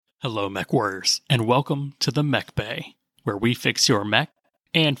Hello, Mech Warriors, and welcome to the Mech Bay, where we fix your mech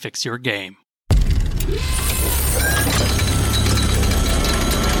and fix your game.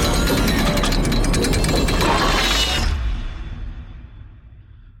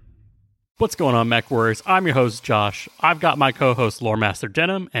 What's going on, Mech Warriors? I'm your host, Josh. I've got my co-host, Lore Master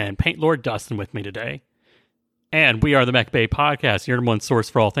Denim, and Paint Lord Dustin with me today. And we are the Mech Bay Podcast, your number one source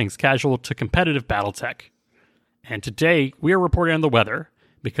for all things casual to competitive battletech. And today, we are reporting on the weather.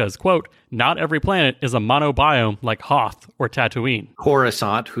 Because, quote, not every planet is a monobiome like Hoth or Tatooine.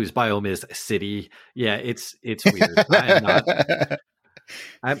 Coruscant, whose biome is city. Yeah, it's weird.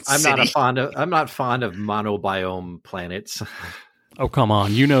 I'm not fond of monobiome planets. Oh, come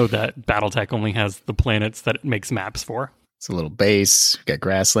on. You know that Battletech only has the planets that it makes maps for. It's a little base. We've got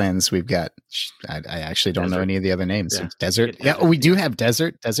grasslands. We've got, I actually don't know any of the other names. Yeah. Desert. Yeah, we do have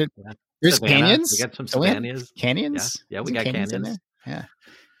desert. Yeah. There's Savannah. canyons. We got some savannas. Canyons? Yeah, we got canyons. In there? Yeah.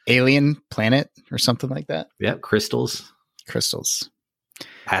 Alien planet or something like that. Yeah, crystals.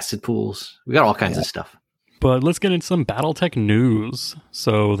 Acid pools. We got all kinds of stuff. But let's get into some Battletech news.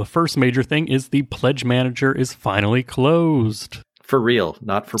 So the first major thing is the Pledge Manager is finally closed. For real,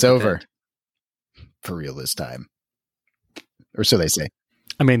 not for It's pretend. over. For real this time. Or so they say.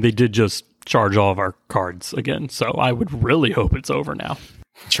 I mean, they did just charge all of our cards again, so I would really hope it's over now.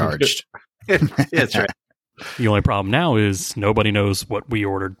 Charged. Yeah, that's right. The only problem now is nobody knows what we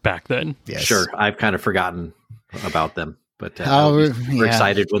ordered back then. Yes. Sure, I've kind of forgotten about them, but we're we're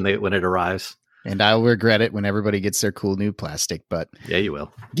excited when it arrives. And I'll regret it when everybody gets their cool new plastic, but Yeah, you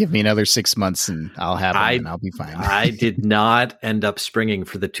will. give me another 6 months and I'll have them and I'll be fine. I did not end up springing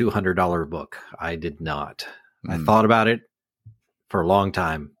for the $200 book. I did not. I thought about it for a long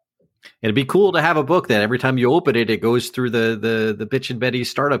time. It'd be cool to have a book that every time you open it, it goes through the Bitch and Betty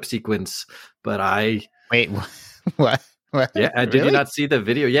startup sequence. But Wait, what? Yeah, did you not see the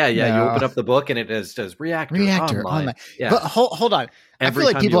video? Yeah. No. You open up the book and it does reactor online. Yeah. But hold on. Every I feel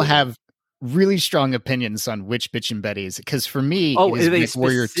like time people you- have really strong opinions on which Bitch and Betty is. Because for me, Oh, it is they Mech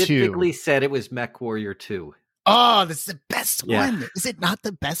Warrior 2. specifically said it was Mech Warrior 2. Oh, that's the best Yeah. one. Is it not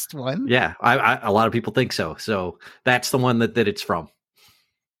the best one? Yeah, a lot of people think so. So that's the one that it's from.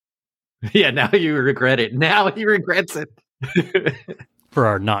 Yeah, now you regret it. Now he regrets it. For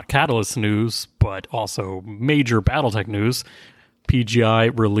our not Catalyst news, but also major Battletech news,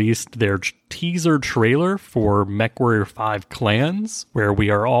 PGI released their teaser trailer for Mech Warrior 5 Clans, where we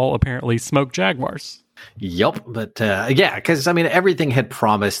are all apparently Smoke Jaguars. Yup, but yeah, because I mean, everything had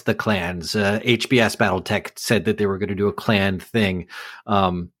promised the clans. HBS Battletech said that they were going to do a clan thing.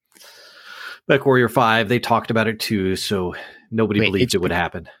 Mech Warrior 5, they talked about it too, so nobody believed it would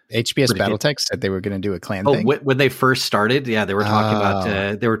happen. HBS Battletech said they were going to do a clan thing. When they first started, yeah, they were talking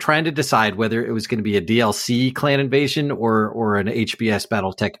about, they were trying to decide whether it was going to be a DLC clan invasion or an HBS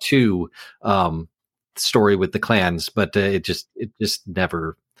Battletech 2 story with the clans, but it just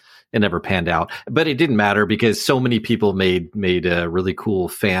never panned out. But it didn't matter because so many people made really cool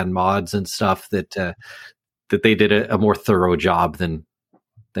fan mods and stuff that they did a more thorough job than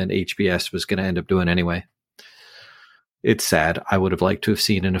HBS was going to end up doing anyway. It's sad. I would have liked to have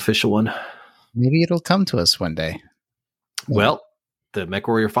seen an official one. Maybe it'll come to us one day. Well, the Mech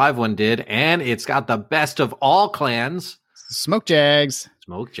Warrior 5 one did, and it's got the best of all clans. Smoke Jags.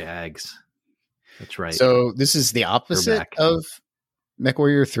 Smoke Jags. That's right. So this is the opposite of Mech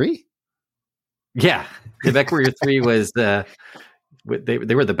Warrior 3? Yeah. The Mech Warrior 3 was they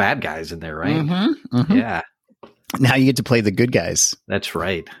were the bad guys in there, right? Mm-hmm, mm-hmm. Yeah. Now you get to play the good guys. That's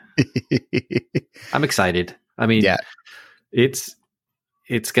right. I'm excited. I mean, yeah. It's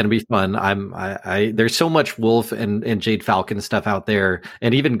going to be fun. There's so much Wolf and Jade Falcon stuff out there,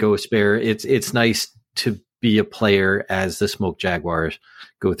 and even Ghost Bear. It's nice to be a player as the Smoke Jaguars,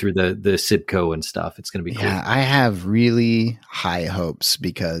 go through the Sibco and stuff. It's going to be cool. Yeah, I have really high hopes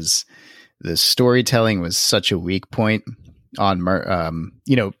because the storytelling was such a weak point on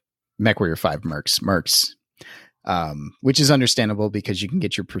Mech Warrior 5 mercs. Which is understandable because you can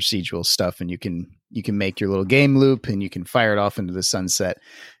get your procedural stuff and you can make your little game loop and you can fire it off into the sunset.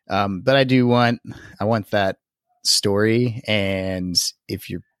 But I want that story. And if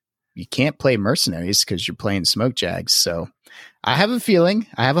you can't play mercenaries because you're playing Smoke Jags. So I have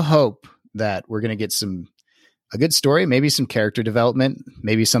a hope that we're going to get a good story, maybe some character development,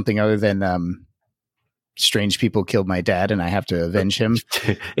 maybe something other than, strange people killed my dad and I have to avenge him.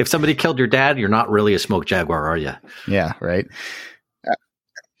 If somebody killed your dad, you're not really a Smoke Jaguar, are you? Yeah, right.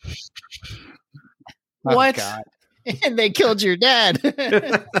 What? Oh, God. And they killed your dad.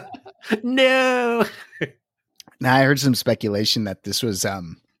 No. Now I heard some speculation that this was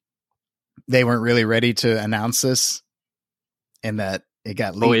they weren't really ready to announce this and that It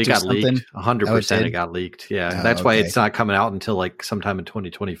got leaked. Oh, it or got something? leaked. 100%. did? It got leaked. Yeah, Oh, that's why okay. it's not coming out until like sometime in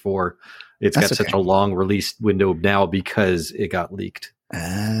 2024. It's That's got such okay. a long release window now because it got leaked.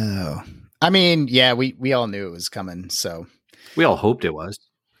 Oh, I mean, yeah, we all knew it was coming, so We all hoped it was.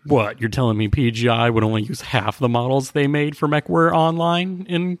 What, you're telling me PGI would only use half the models they made for MechWarrior Online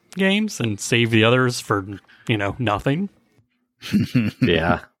in games and save the others for, nothing?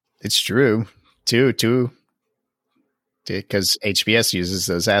 Yeah. It's true. Too, because HBS uses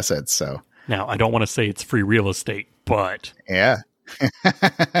those assets. So Now, I don't want to say it's free real estate, but yeah.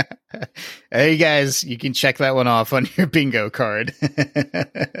 Hey guys, you can check that one off on your bingo card.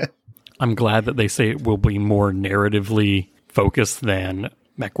 I'm glad that they say it will be more narratively focused than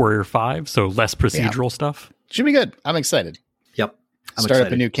MechWarrior 5, so less procedural stuff. Should be good. I'm excited. Yep. I'm Start excited.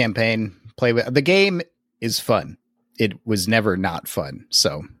 up a new campaign. Play with the game is fun. It was never not fun.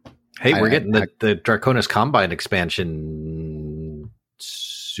 So Hey, we're getting the Draconis Combine expansion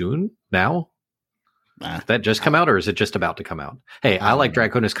soon now. Did that just come out, or is it just about to come out? Hey, I like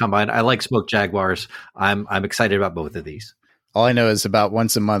Draconis Combine. I like Smoke Jaguars. I'm excited about both of these. All I know is about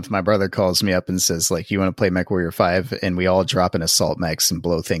once a month, my brother calls me up and says, like, you want to play MechWarrior 5? And we all drop in assault mechs and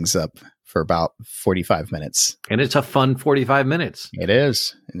blow things up for about 45 minutes. And it's a fun 45 minutes. It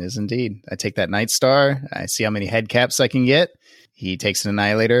is. It is indeed. I take that Night Star. I see how many head caps I can get. He takes an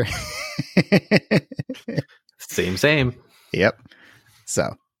Annihilator. Same. Yep.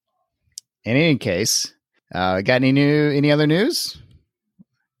 So, in any case, got any other news?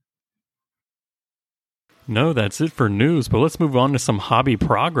 No, that's it for news, but let's move on to some hobby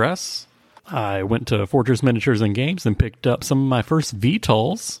progress. I went to Fortress Miniatures and Games and picked up some of my first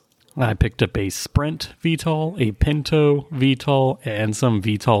VTOLs. I picked up a Sprint VTOL, a Pinto VTOL, and some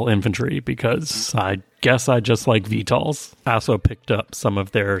VTOL infantry because I guess I just like VTOLs. I also picked up some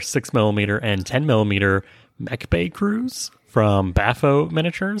of their 6mm and 10mm mech bay crews from Baffo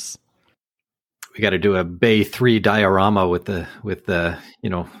Miniatures. We got to do a Bay 3 diorama with the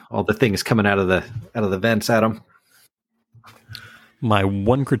all the things coming out of the vents at them. My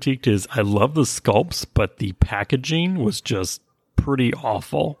one critique is I love the sculpts, but the packaging was just pretty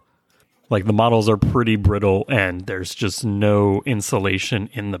awful. Like, the models are pretty brittle and there's just no insulation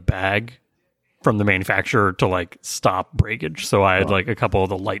in the bag from the manufacturer to like stop breakage. So I had like a couple of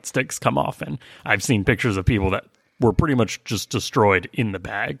the light sticks come off, and I've seen pictures of people that were pretty much just destroyed in the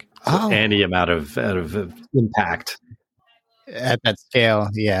bag. So any amount of impact At that scale,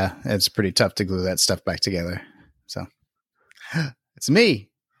 yeah, it's pretty tough to glue that stuff back together. So it's me.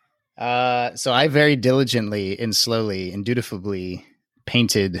 So I very diligently and slowly and dutifully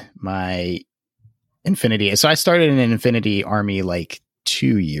painted my Infinity. So I started an Infinity army like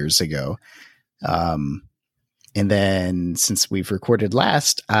 2 years ago. And then since we've recorded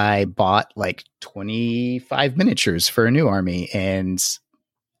last, I bought like 25 miniatures for a new army. And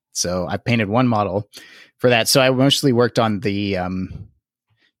so I painted one model for that. So I mostly worked on the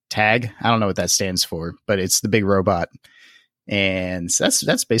tag. I don't know what that stands for, but it's the big robot. And so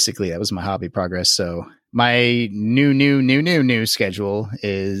that's basically, that was my hobby progress. So my new schedule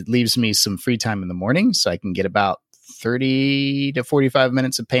leaves me some free time in the morning, so I can get about 30 to 45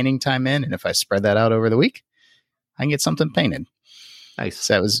 minutes of painting time in. And if I spread that out over the week, I can get something painted. Nice.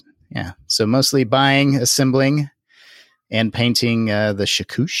 So that was, yeah. So mostly buying, assembling, and painting the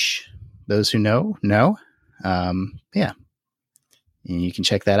Shakoosh. Those who know. Yeah. And you can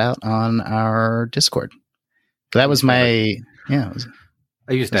check that out on our Discord. But that was my, yeah.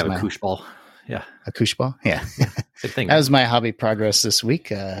 I used to have a koosh ball. Yeah. A koosh ball? Yeah. Same thing. That was my hobby progress this week.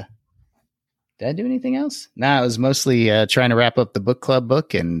 Did I do anything else? No, I was mostly trying to wrap up the book club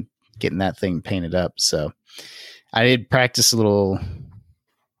book and getting that thing painted up. So I did practice a little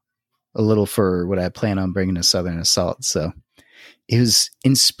for what I plan on bringing to Southern Assault. So it was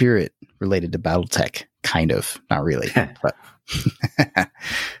in spirit related to BattleTech, kind of, not really, but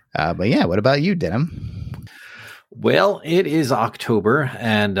yeah. What about you, Denim? Well, it is October,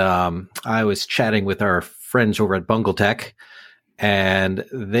 and I was chatting with our friends over at Bungle Tech, and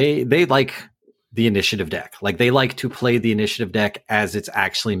they like the initiative deck. Like, they like to play the initiative deck as it's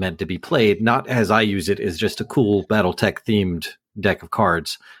actually meant to be played, not as I use it as just a cool BattleTech themed deck of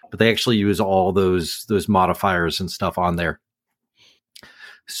cards, but they actually use all those modifiers and stuff on there.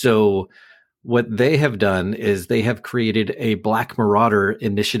 So what they have done is they have created a Black Marauder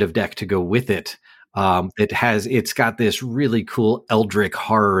initiative deck to go with it. It's got this really cool Eldritch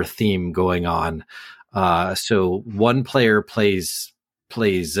horror theme going on. So one player plays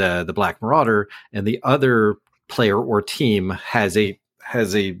the Black Marauder, and the other player or team has a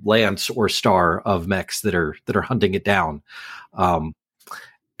lance or star of mechs that are hunting it down.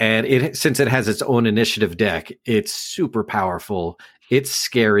 And since it has its own initiative deck, it's super powerful. It's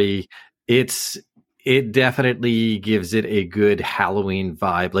scary. It definitely gives it a good Halloween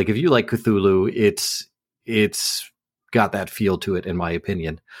vibe. Like if you like Cthulhu, it's got that feel to it, in my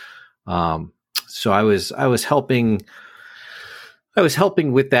opinion. So I was helping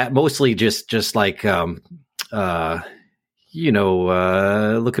with that, mostly just like looking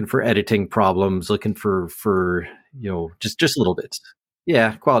for editing problems, looking for just little bits.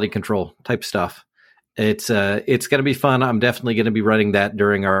 Yeah, quality control type stuff. It's going to be fun. I'm definitely going to be running that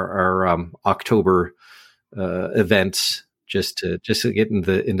during our October events, just to get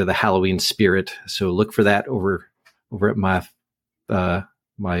into the Halloween spirit. So look for that over at my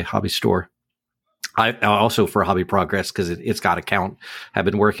hobby store. I also for Hobby Progress, because it's got to count. Have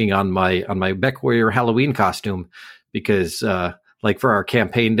been working on my Mech Warrior Halloween costume, because like for our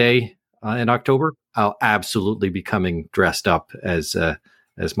campaign day in October, I'll absolutely be coming dressed up as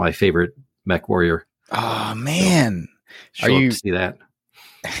my favorite Mech Warrior. Oh man, so, are you to see that?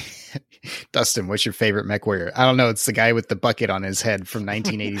 Dustin, what's your favorite Mech Warrior? I don't know. It's the guy with the bucket on his head from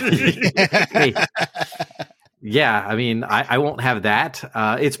 1983. Hey. Yeah, I mean, I won't have that.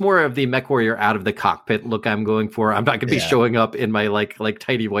 It's more of the Mech Warrior out of the cockpit look I'm going for. I'm not going to be showing up in my like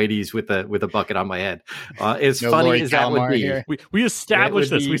tidy whities with a bucket on my head. As funny Lori as that would be, here. We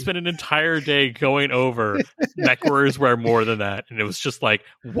established this. We spent an entire day going over Mech Warriors wear more than that, and it was just like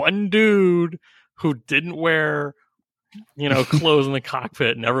one dude who didn't wear clothes in the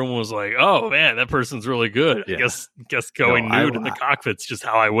cockpit, and everyone was like, "Oh man, that person's really good." Yeah. I guess going nude in the cockpit's just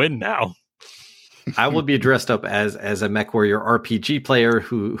how I win now. I will be dressed up as a Mech Warrior RPG player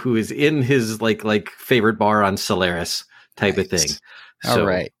who is in his like favorite bar on Solaris type of thing. So, all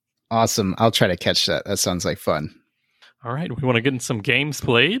right. Awesome. I'll try to catch that. That sounds like fun. All right. We want to get in some games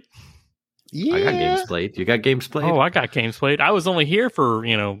played. Yeah. I got games played. You got games played? Oh, I got games played. I was only here for,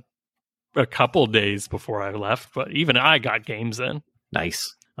 a couple days before I left, but even I got games in.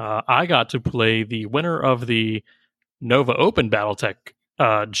 Nice. I got to play the winner of the Nova Open Battletech,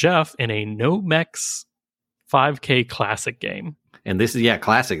 Jeff, in a No Mechs 5K Classic game. And this is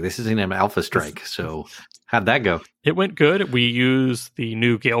Classic. This is in an Alpha Strike. So how'd that go? It went good. We used the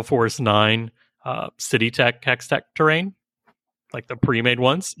new Gale Force 9 City Tech Hex Tech terrain, like the pre-made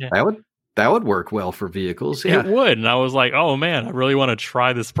ones. Yeah. That would work well for vehicles. Yeah. It would. And I was like, oh man, I really want to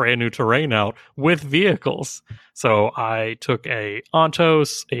try this brand new terrain out with vehicles. So I took a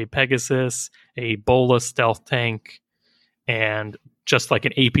Ontos, a Pegasus, a Bola stealth tank, and just like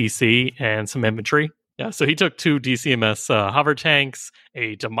an APC and some infantry. Yeah, so he took 2 DCMS hover tanks,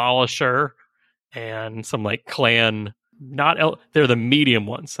 a Demolisher, and some like clan. They're the medium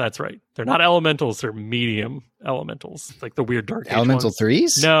ones. That's right. They're not elementals. They're medium elementals, like the weird dark elemental ones.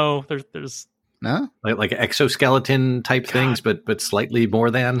 3s. No, there's no like exoskeleton type things, but slightly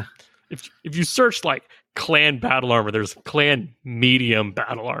more than. If you search like clan battle armor, there's clan medium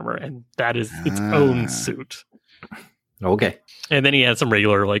battle armor, and that is its own suit. Okay. And then he had some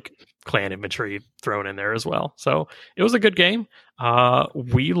regular like clan infantry thrown in there as well. So it was a good game.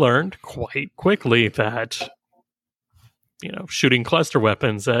 We learned quite quickly that shooting cluster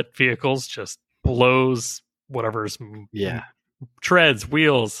weapons at vehicles just blows whatever's treads,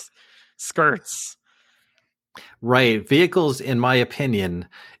 wheels, skirts. Right. Vehicles, in my opinion,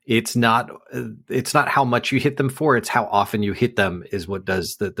 it's not how much you hit them for, it's how often you hit them is what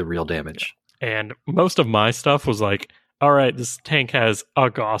does the real damage. And most of my stuff was like, all right, this tank has a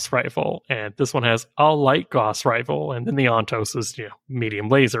Gauss rifle, and this one has a light Gauss rifle, and then the Ontos is medium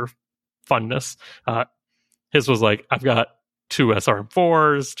laser funness. His was like, I've got 2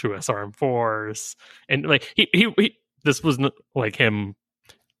 SRM4s, and like he this wasn't like him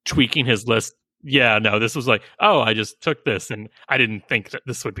tweaking his list. Yeah, no, this was like, oh, I just took this, and I didn't think that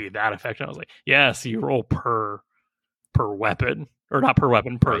this would be that effective. I was like, yeah, so you roll per weapon, or not per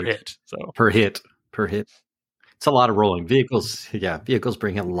weapon, per hit. So per hit. It's a lot of rolling. Vehicles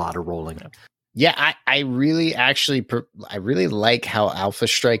bring in a lot of rolling. Yeah, I really like how Alpha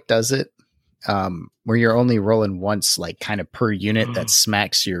Strike does it, where you're only rolling once, like kind of per unit that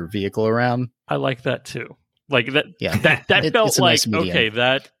smacks your vehicle around. I like that too. Like that. Yeah, that felt like nice okay.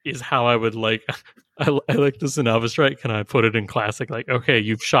 That is how I would like. I like this in Alpha Strike. Can I put it in Classic? Like, okay,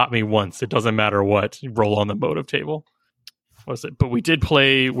 you've shot me once. It doesn't matter what. You roll on the motive table. Was it? But we did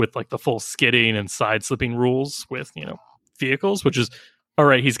play with like the full skidding and side slipping rules with vehicles, which is all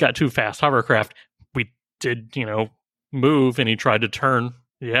right. He's got 2 fast hovercraft. We did move, and he tried to turn,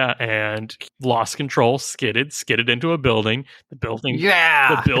 and lost control, skidded into a building. The building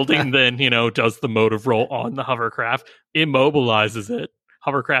then does the motive roll on the hovercraft, immobilizes it.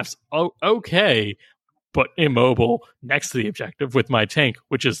 Hovercraft's okay, but immobile next to the objective with my tank,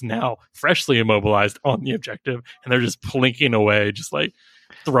 which is now freshly immobilized on the objective, and they're just plinking away, just like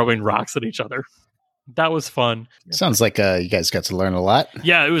throwing rocks at each other. That was fun. Sounds like you guys got to learn a lot.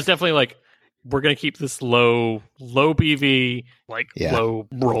 Yeah, it was definitely like, we're going to keep this low BV, low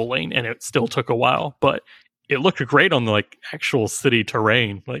rolling, and it still took a while, but it looked great on the like actual city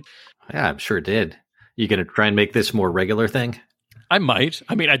terrain. Like, yeah, I'm sure it did. You going to try and make this more regular thing? I might.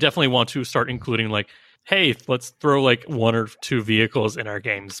 I mean, I definitely want to start including like, hey, let's throw like 1 or 2 vehicles in our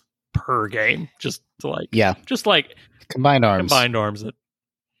games per game, just to like, combined arms.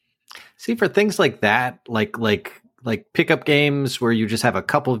 See, for things like that, like pickup games where you just have a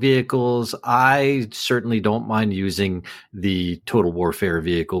couple vehicles, I certainly don't mind using the Total Warfare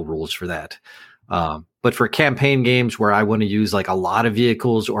vehicle rules for that. But for campaign games where I want to use like a lot of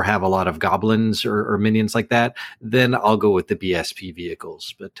vehicles or have a lot of goblins or minions like that, then I'll go with the BSP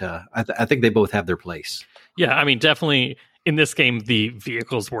vehicles. But I think they both have their place. Yeah, I mean, definitely in this game, the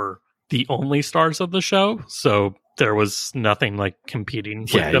vehicles were the only stars of the show, so there was nothing like competing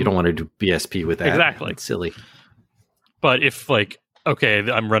with them. You don't want to do BSP with that. Exactly. It's silly. But if like, okay,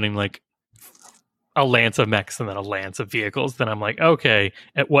 I'm running like a lance of mechs and then a lance of vehicles, then I'm like, okay,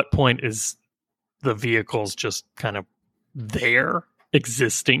 at what point is the vehicles just kind of there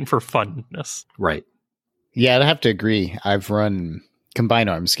existing for funness? Right. Yeah, I'd have to agree. I've run combined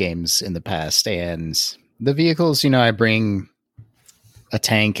arms games in the past, and the vehicles, I bring a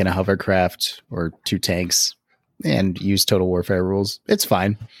tank and a hovercraft or 2 tanks and use Total Warfare rules. It's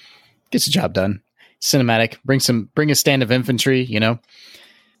fine. Gets the job done. Cinematic. Bring a stand of infantry,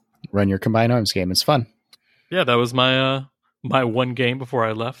 run your combined arms game. It's fun. Yeah, that was my my one game before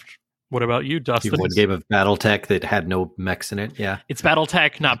I left. What about you, Dustin? One game of BattleTech that had no mechs in it. Yeah, it's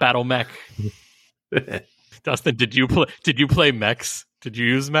BattleTech, not Battle Mech. Dustin, did you play mechs? Did you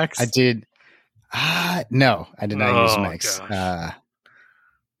use mechs? I did. No, I did not use mechs.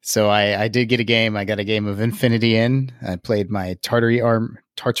 So I did get a game. I got a game of Infinity in. I played my Tartary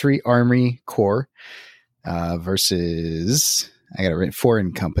Armory Corps versus I got a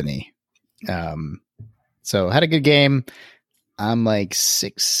Foreign Company. So had a good game. I'm like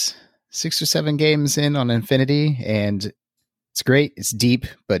six or 7 games in on Infinity, and it's great. It's deep,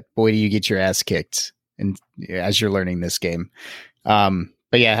 but boy, do you get your ass kicked and as you're learning this game.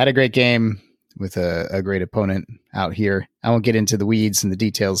 But yeah, had a great game with a great opponent out here. I won't get into the weeds and the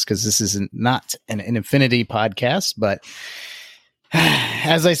details because this isn't not an Infinity podcast, but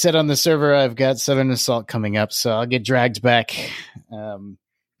as I said on the server, I've got Southern Assault coming up, so I'll get dragged back,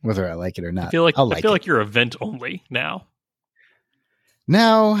 whether I like it or not. I feel like you're event only now.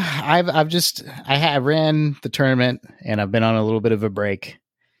 No, I ran the tournament and I've been on a little bit of a break,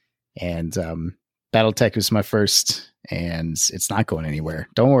 and BattleTech was my first, and it's not going anywhere.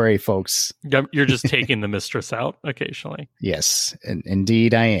 Don't worry, folks. You're just taking the mistress out occasionally. Yes,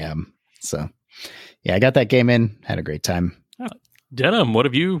 indeed I am. So yeah, I got that game in, had a great time. Denim, what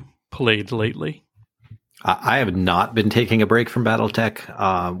have you played lately? I have not been taking a break from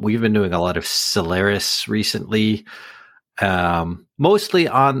BattleTech. We've been doing a lot of Solaris recently, mostly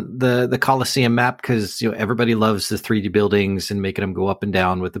on the Coliseum map because everybody loves the 3D buildings and making them go up and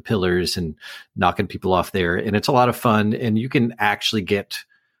down with the pillars and knocking people off there, and it's a lot of fun. And you can actually get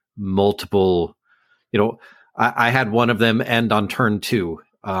multiple. I had one of them end on turn 2.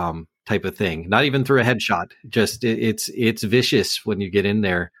 Type of thing, not even through a headshot. Just it's vicious when you get in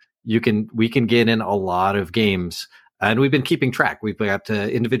there. We can get in a lot of games, and we've been keeping track. We've got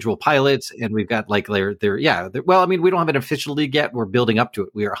individual pilots, and we've got like well, I mean, we don't have an official league yet. We're building up to it.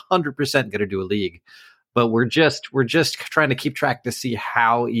 We are 100% going to do a league, but we're just trying to keep track to see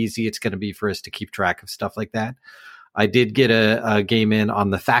how easy it's going to be for us to keep track of stuff like that. I did get a game in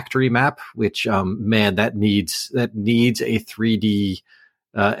on the factory map, which man, that needs a 3D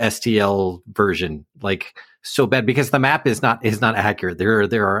STL version, like so bad, because the map is not accurate.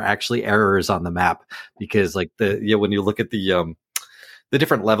 There are actually errors on the map because like when you look at the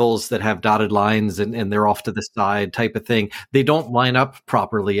different levels that have dotted lines and they're off to the side type of thing, they don't line up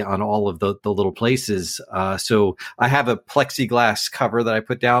properly on all of the little places. So I have a plexiglass cover that I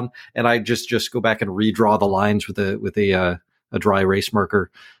put down, and I just go back and redraw the lines with a dry erase marker.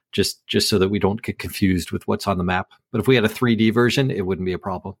 Just so that we don't get confused with what's on the map. But if we had a 3D version, it wouldn't be a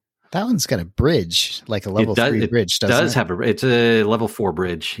problem. That one's got a bridge, like a level 3 bridge, doesn't it? It's a level 4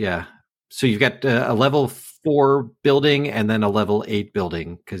 bridge, yeah. So you've got a level 4 building and then a level 8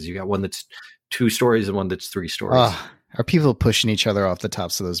 building, because you got one that's 2 stories and one that's 3 stories. Are people pushing each other off the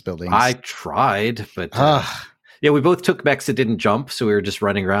tops of those buildings? I tried, but yeah, we both took mechs that didn't jump, so we were just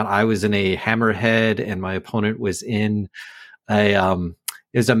running around. I was in a hammerhead, and my opponent was in a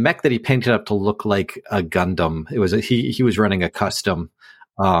is a mech that he painted up to look like a Gundam. It was he was running a custom.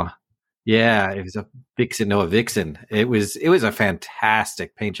 Yeah, it was a Vixen, no, a Vixen. It was a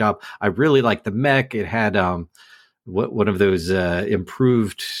fantastic paint job. I really liked the mech. It had one of those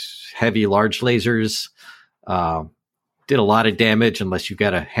improved heavy large lasers. Did a lot of damage unless you've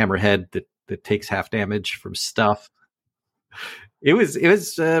got a hammerhead that takes half damage from stuff. It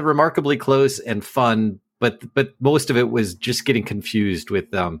was remarkably close and fun, but most of it was just getting confused with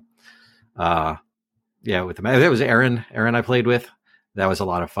with the map. That was Aaron I played with. That was a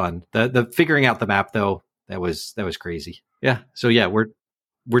lot of fun. The figuring out the map though, that was crazy. Yeah. So yeah, we're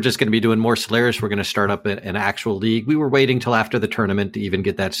just going to be doing more Solaris. We're going to start up an actual league. We were waiting till after the tournament to even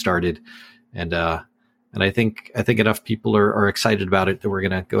get that started, and I think enough people are excited about it that we're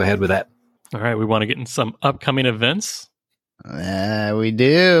going to go ahead with that. All right, we want to get in some upcoming events. We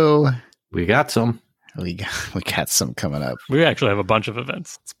do. We got some. We got some coming up. We actually have a bunch of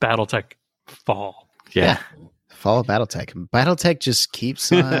events. It's BattleTech Fall. Yeah. Fall of BattleTech. BattleTech just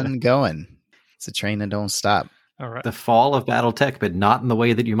keeps on going. It's a train that don't stop. All right. The fall of BattleTech, but not in the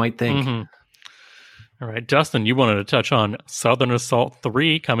way that you might think. Mm-hmm. All right, Dustin, you wanted to touch on Southern Assault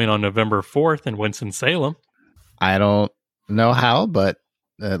 3 coming on November 4th in Winston-Salem. I don't know how, but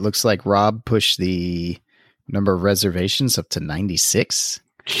it looks like Rob pushed the number of reservations up to 96.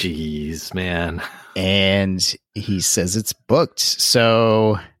 Jeez, man. And he says it's booked.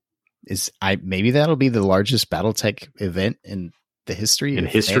 So maybe that'll be the largest BattleTech event in the history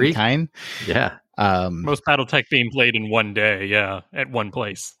of mankind. Yeah. Most BattleTech being played in one day, at one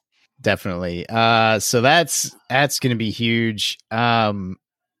place. Definitely. So that's going to be huge.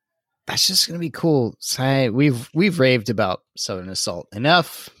 That's just going to be cool. So we've raved about Southern Assault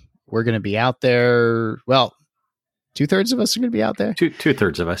enough. We're going to be out there. Well, 2/3 of us are going to be out there.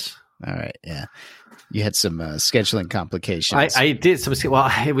 2/3 of us. All right. Yeah. You had some scheduling complications. I did some. Well,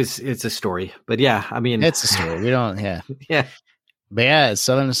 it's a story, but yeah, I mean, it's a story. We don't. Yeah. Yeah. But yeah,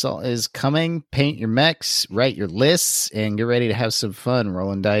 Southern Assault is coming. Paint your mechs, write your lists, and get ready to have some fun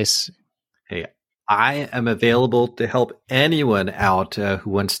rolling dice. Hey, I am available to help anyone out who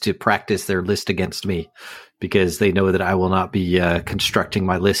wants to practice their list against me, because they know that I will not be constructing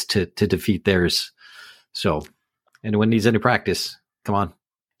my list to defeat theirs. So, anyone needs any practice, come on.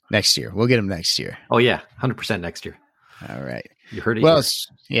 Next year. We'll get them next year. Oh, yeah. 100% next year. All right. You heard it. Well,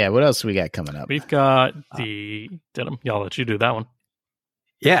 yeah. What else we got coming up? We've got Denim. Y'all let you do that one.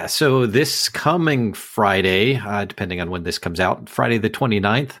 Yeah. So this coming Friday, depending on when this comes out, Friday the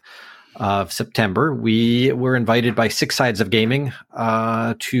 29th of September, we were invited by Six Sides of Gaming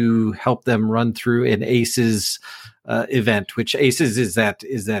to help them run through an ACES event, which ACES is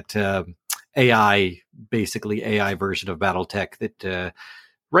that AI, basically AI version of BattleTech that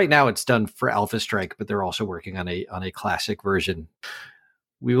right now it's done for Alpha Strike, but they're also working on a classic version.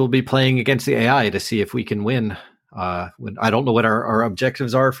 We will be playing against the AI to see if we can win. When I don't know what our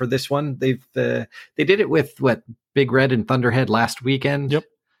objectives are for this one. They did it with Big Red and Thunderhead last weekend. Yep.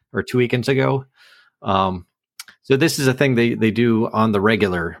 Or 2 weekends ago. So this is a thing they do on the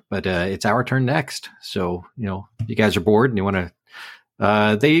regular, but it's our turn next. So, if you guys are bored and you want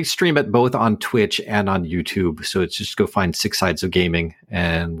to, they stream it both on Twitch and on YouTube. So it's just go find Six Sides of Gaming,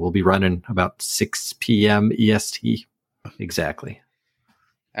 and we'll be running about 6 p.m. EST. Exactly.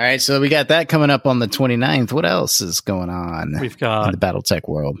 All right. So we got that coming up on the 29th. What else is going on in the BattleTech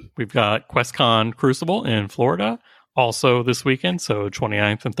world? We've got QuestCon Crucible in Florida. Also this weekend, so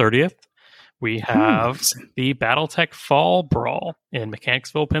 29th and 30th, we have the BattleTech Fall Brawl in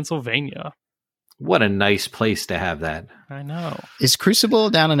Mechanicsville, Pennsylvania. What a nice place to have that. I know. Is Crucible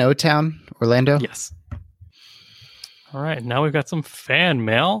down in O-Town, Orlando? Yes. All right, now we've got some fan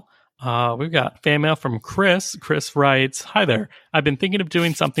mail. We've got fan mail from Chris. Chris writes, "Hi there. I've been thinking of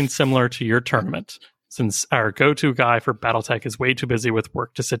doing something similar to your tournament, since our go-to guy for BattleTech is way too busy with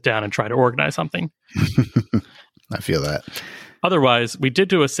work to sit down and try to organize something." I feel that. Otherwise, we did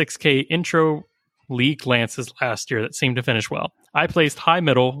do a 6K intro league lances last year that seemed to finish well. I placed high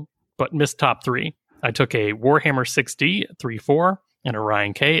middle, but missed top 3. I took a Warhammer 6D at 3-4, an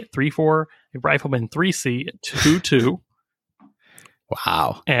Orion K at 3-4, a Rifleman 3C at 2-2.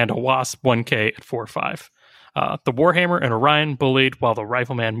 Wow. And a Wasp 1K at 4-5. The Warhammer and Orion bullied while the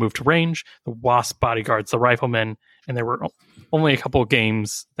Rifleman moved to range. The Wasp bodyguards the Rifleman, and there were only a couple of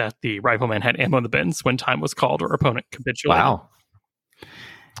games that the Rifleman had ammo in the bins when time was called or opponent capitulated. Wow.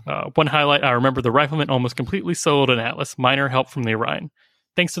 One highlight, I remember the Rifleman almost completely soloed an Atlas. Minor help from the Orion.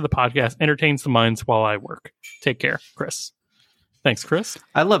 Thanks to the podcast, entertains the minds while I work. Take care, Chris. Thanks, Chris.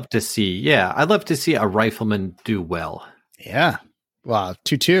 I'd love to see a Rifleman do well. Yeah. Wow,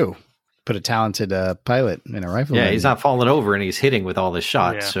 2-2. put a talented pilot in a rifleman. Yeah, he's not falling over and he's hitting with all the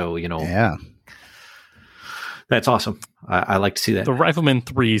shots. Yeah. So, Yeah. That's awesome. I like to see that. The Rifleman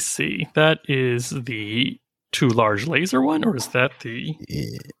 3C, that is the too large laser one, or is that the...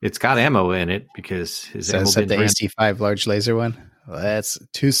 It's got ammo in it because his So ammo is that the bins AC5 large laser one? Well, that's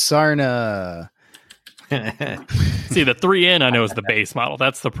Tusarna. ran. See, the 3N I know is the base model.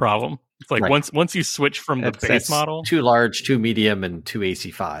 That's the problem. It's like Right. once you switch from the base model... 2 large, 2 medium, and 2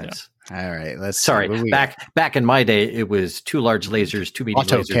 AC5s. All right, let's Sorry, see what we back in my day, it was 2 large lasers, 2 medium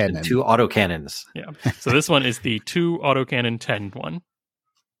lasers, Autocannon. and 2 autocannons. Yeah. So this one is the 2 autocannon 10 one.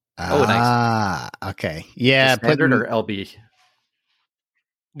 Oh, nice. Okay. Yeah, Standard or LB?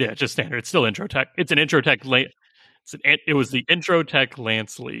 Yeah, just standard. It's still Intro Tech. It's an Intro Tech. It was the Intro Tech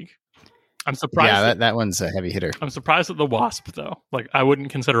Lance League. I'm surprised. Yeah, that one's a heavy hitter. I'm surprised at the Wasp though. Like I wouldn't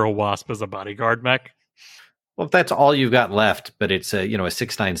consider a Wasp as a bodyguard mech. Well, if that's all you've got left, but it's a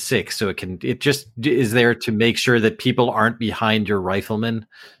 696, so it just is there to make sure that people aren't behind your rifleman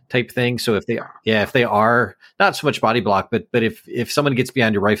type thing. So if they are not so much body block, but if someone gets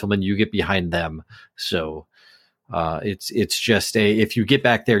behind your rifleman, you get behind them. So it's just if you get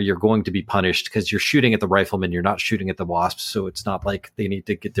back there, you're going to be punished because you're shooting at the rifleman, you're not shooting at the wasps. So it's not like they need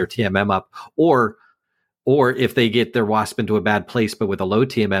to get their TMM up, or if they get their wasp into a bad place, but with a low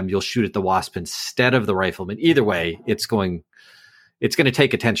TMM, you'll shoot at the wasp instead of the rifleman. Either way, it's going to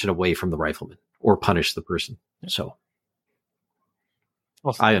take attention away from the rifleman or punish the person. So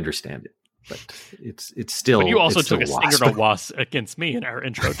I understand it, but it's still. But you also it's took a still stinger to wasp against me in our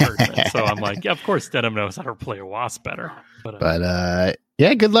intro tournament, so I'm like, yeah, of course, Denim knows how to play a wasp better. But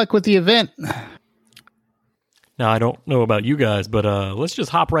yeah, good luck with the event. Now I don't know about you guys, but let's just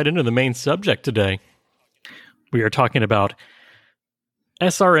hop right into the main subject today. We are talking about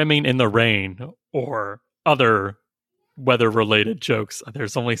SRMing in the rain or other weather-related jokes.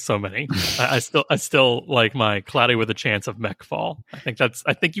 There's only so many. I still like my cloudy with a chance of Mechfall.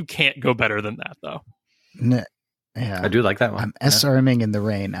 I think you can't go better than that, though. Yeah, I do like that one. I'm SRMing in the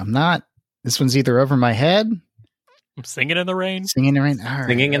rain. I'm not. This one's either over my head. I'm singing in the rain. Singing in the rain. All right.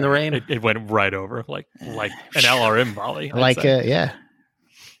 Singing in the rain. It went right over like an LRM volley. Like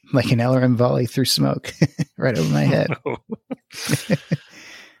an LRM volley through smoke right over my head.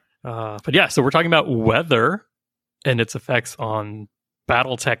 But yeah, so we're talking about weather and its effects on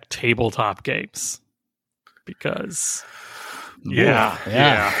BattleTech tabletop games. Because yeah.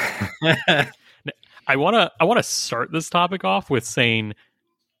 I want to start this topic off with saying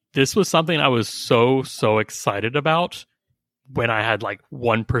this was something I was so excited about when I had like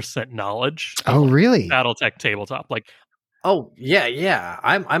 1% knowledge. Oh, really? BattleTech tabletop. Like, oh yeah.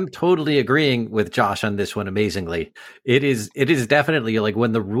 I'm totally agreeing with Josh on this one. Amazingly, it is definitely like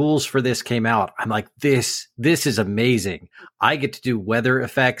when the rules for this came out, I'm like, this is amazing. I get to do weather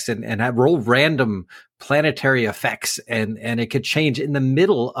effects and have roll random planetary effects, and it could change in the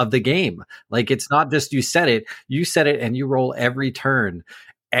middle of the game. Like it's not just you set it and you roll every turn.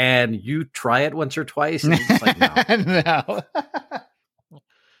 And you try it once or twice, and you're just like, no.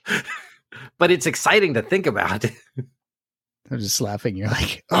 But it's exciting to think about. I'm just laughing. You're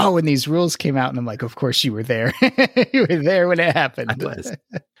like, oh, when these rules came out, and I'm like, of course you were there. You were there when it happened. I was.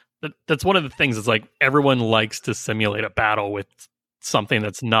 That's one of the things. Is like everyone likes to simulate a battle with something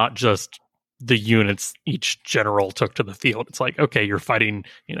that's not just the units each general took to the field. It's like, okay, you're fighting,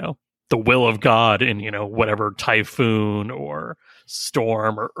 the will of God in, whatever typhoon or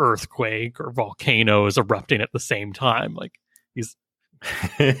storm or earthquake or volcanoes erupting at the same time. Like he's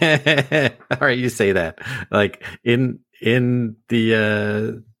all right, you say that. Like in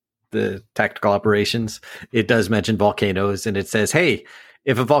the tactical operations, it does mention volcanoes, and it says, hey,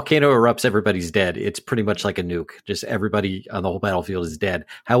 if a volcano erupts, everybody's dead. It's pretty much like a nuke. Just everybody on the whole battlefield is dead.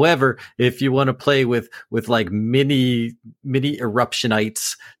 However, if you want to play with like mini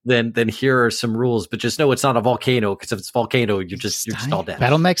eruptionites, then here are some rules. But just know it's not a volcano, because if it's a volcano, you're just all dead.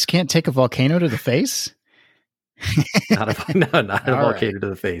 Battle mechs can't take a volcano to the face? not a volcano to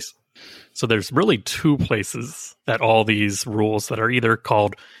the face. So there's really two places that all these rules that are either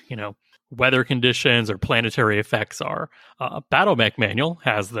called, weather conditions or planetary effects are. Battle Mech Manual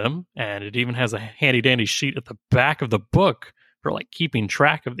has them, and it even has a handy dandy sheet at the back of the book for like keeping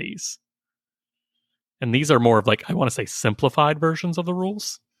track of these. And these are more of like, I want to say simplified versions of the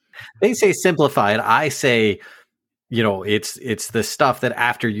rules. They say simplified. I say, it's the stuff that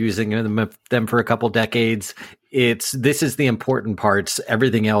after using them for a couple decades, this is the important parts.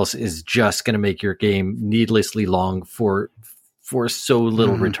 Everything else is just going to make your game needlessly long for so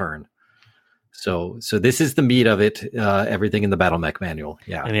little return. So this is the meat of it. Everything in the Battle Mech manual.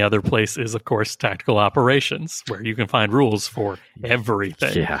 Yeah. And the other place is, of course, Tactical Operations, where you can find rules for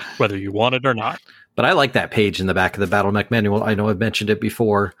everything, whether you want it or not. But I like that page in the back of the Battle Mech manual. I know I've mentioned it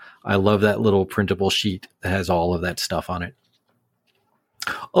before. I love that little printable sheet that has all of that stuff on it.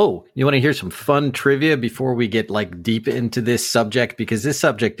 Oh, you want to hear some fun trivia before we get like deep into this subject? Because this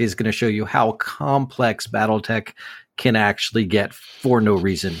subject is going to show you how complex BattleTech can actually get for no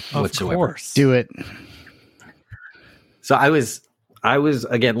reason whatsoever. Of course. Do it. So I was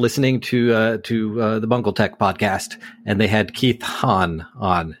again listening to the Bungle Tech podcast, and they had Keith Hahn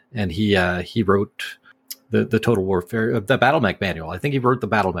on, and he wrote the Total Warfare, the Battle Mech manual. I think he wrote the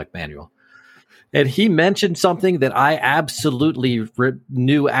Battle Mech manual. And he mentioned something that I absolutely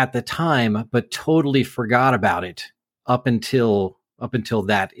knew at the time, but totally forgot about it up until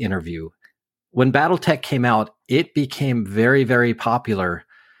that interview. When BattleTech came out, it became very, very popular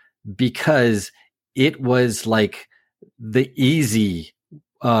because it was like the easy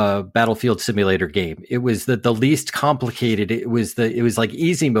battlefield simulator game. It was the least complicated. It was like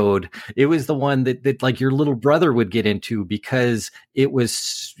easy mode. It was the one that like your little brother would get into because it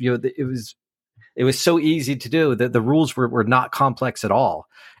was, it was so easy to do that the rules were not complex at all.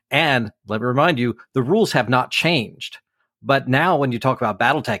 And let me remind you, the rules have not changed. But now when you talk about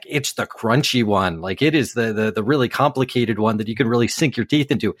BattleTech, it's the crunchy one. Like it is the really complicated one that you can really sink your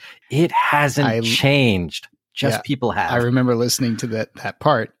teeth into. It hasn't changed. People have. I remember listening to that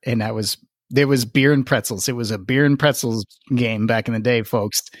part, and there was beer and pretzels. It was a beer and pretzels game back in the day,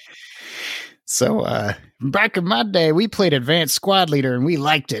 folks. So back in my day, we played Advanced Squad Leader, and we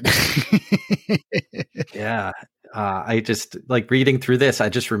liked it. Yeah. I just like reading through this. I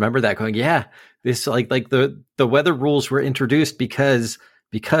just remember that going, yeah, this like the weather rules were introduced because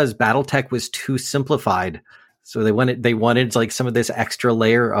BattleTech was too simplified. So they wanted like some of this extra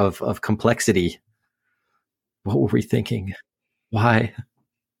layer of complexity. What were we thinking? Why?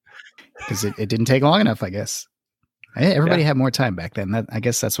 Because it didn't take long enough, I guess. Everybody had more time back then. I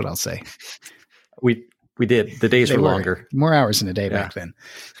guess that's what I'll say. We did. The days were longer. More hours in a day back then.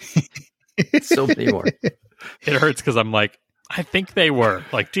 So many more. It hurts because I'm like, I think they were.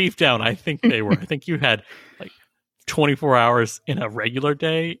 Like deep down, I think they were. I think you had like 24 hours in a regular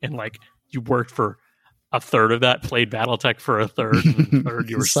day, and like you worked for a third of that, played BattleTech for a third, and a third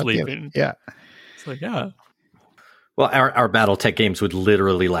you were sleeping. Yeah. It's like, yeah. Well, our BattleTech games would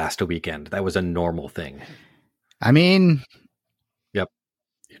literally last a weekend. That was a normal thing. I mean, yep.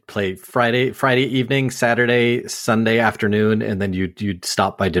 You'd play Friday evening, Saturday, Sunday afternoon, and then you'd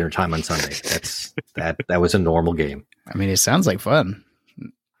stop by dinner time on Sunday. That was a normal game. I mean, it sounds like fun.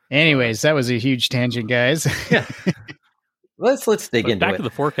 Anyways, that was a huge tangent, guys. Yeah. Let's dig into it. Back to the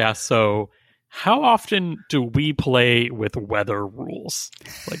forecast. So, how often do we play with weather rules?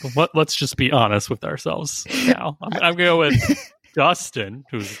 Like, let's just be honest with ourselves now. I'm going with Dustin,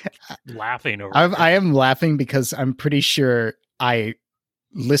 who's laughing over. I am laughing because I'm pretty sure I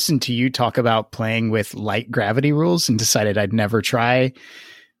listened to you talk about playing with light gravity rules and decided I'd never try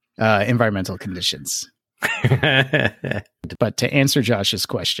environmental conditions. But to answer Josh's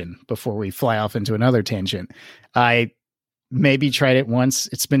question before we fly off into another tangent, I maybe tried it once.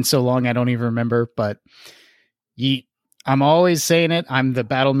 It's been so long I don't even remember, but I'm always saying it. I'm the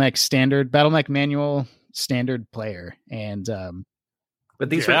Battle Mech manual standard player, and but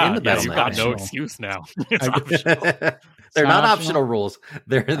these are in the Battle Mech. You've got no excuse now. They're not optional rules.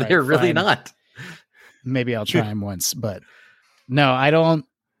 They're really not. Maybe I'll try them once, but no, I don't.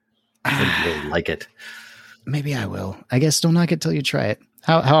 You'll like it. Maybe I will. I guess don't knock it till you try it.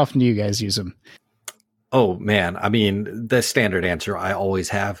 How often do you guys use them? Oh man, I mean, the standard answer I always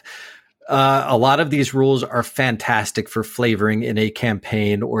have. A lot of these rules are fantastic for flavoring in a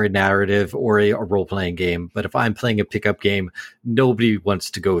campaign or a narrative or a role-playing game. But if I'm playing a pickup game, nobody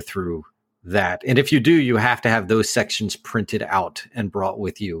wants to go through that. And if you do, you have to have those sections printed out and brought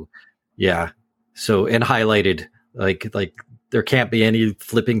with you. Yeah. So, and highlighted, like there can't be any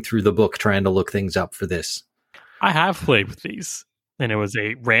flipping through the book trying to look things up for this. I have played with these, and it was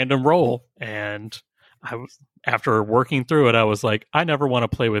a random roll, and after working through it, I was like, I never want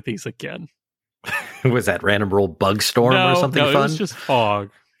to play with these again. Was that random roll bug storm or something fun? No, it was just fog.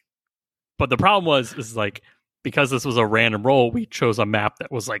 But the problem is like, because this was a random roll, we chose a map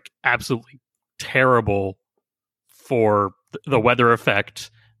that was like absolutely terrible for the weather effect,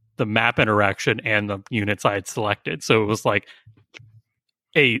 the map interaction, and the units I had selected. So it was like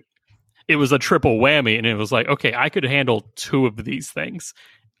it was a triple whammy, and it was like, okay, I could handle two of these things.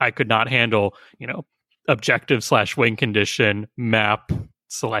 I could not handle, objective / win condition, map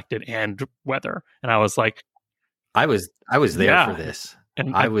selected, and weather. And I was like, I was there for this.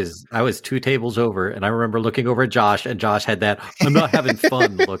 And I was 2 tables over, and I remember looking over at Josh, and Josh had that "I'm not having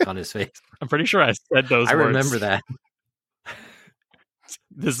fun" look on his face. I'm pretty sure I said those I words. remember that.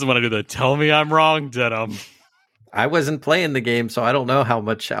 This is when I do the "tell me I'm wrong" denim. I wasn't playing the game, so I don't know how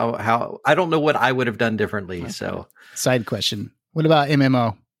I don't know what I would have done differently. So, side question: what about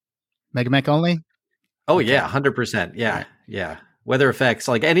MMO? Mega Mech only? Oh yeah, 100%. Yeah. Weather effects,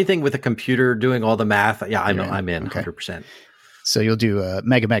 like anything with a computer doing all the math. Yeah, I'm in 100%. So you'll do a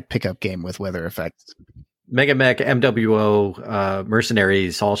Mega Mech pickup game with weather effects. Mega Mech, MWO,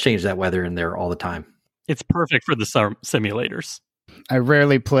 Mercenaries, I'll change that weather in there all the time. It's perfect for the simulators. I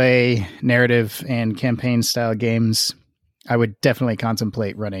rarely play narrative and campaign style games. I would definitely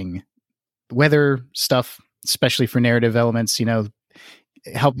contemplate running weather stuff, especially for narrative elements,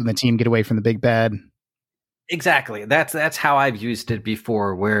 helping the team get away from the big bad. Exactly. That's how I've used it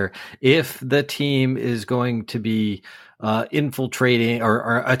before, where if the team is going to be infiltrating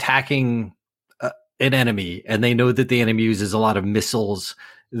or attacking an enemy, and they know that the enemy uses a lot of missiles,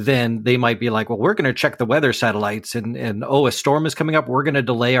 then they might be like, well, we're going to check the weather satellites and a storm is coming up. We're going to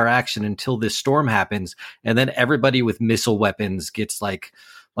delay our action until this storm happens. And then everybody with missile weapons gets like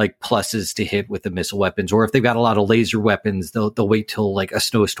pluses to hit with the missile weapons. Or if they've got a lot of laser weapons, they'll wait till like a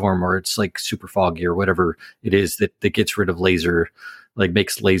snowstorm or it's like super foggy or whatever it is that gets rid of laser, like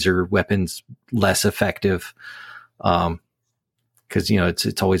makes laser weapons less effective. Cause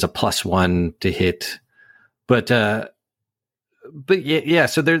it's always a +1 to hit, but yeah.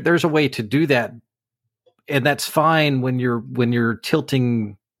 So there's a way to do that, and that's fine when you're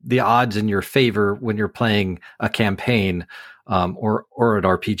tilting the odds in your favor when you're playing a campaign or an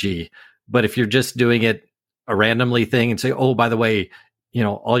RPG. But if you're just doing it a randomly thing and say, oh, by the way,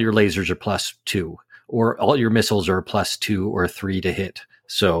 all your lasers are +2, or all your missiles are +2 or 3 to hit.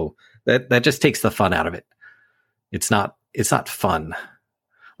 So that just takes the fun out of it. It's not fun.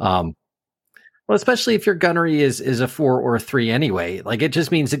 Well, especially if your gunnery is a 4 or a 3 anyway, like it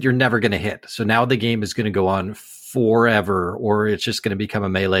just means that you're never going to hit. So now the game is going to go on forever, or it's just going to become a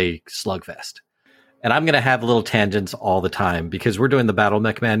melee slugfest. And I'm going to have little tangents all the time because we're doing the Battle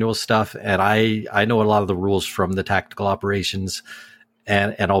Mech Manual stuff, and I know a lot of the rules from the tactical operations,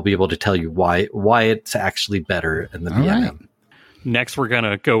 and I'll be able to tell you why it's actually better in the BMM. Right. Next, we're going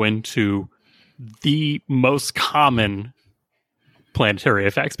to go into the most common planetary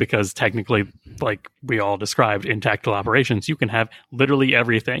effects, because technically, like we all described in tactical operations, you can have literally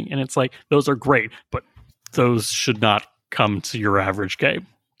everything, and it's like those are great, but those should not come to your average game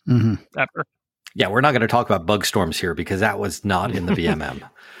ever. Yeah, we're not going to talk about bug storms here because that was not in the BMM.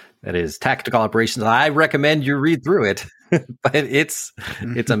 That is tactical operations. I recommend you read through it, but it's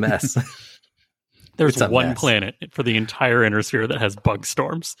a mess. There's one planet for the entire Innersphere that has bug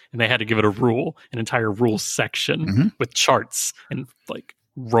storms, and they had to give it an entire rule section with charts and like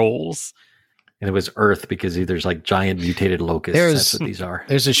rolls. And it was Earth because there's like giant mutated locusts. That's what these are.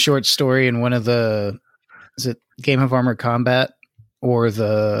 There's a short story in one of is it Game of Armor Combat or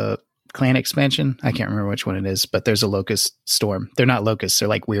the Clan expansion? I can't remember which one it is, but there's a locust storm. They're not locusts. They're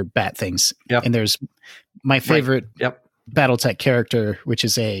like weird bat things. Yep. And there's my favorite Battletech character, which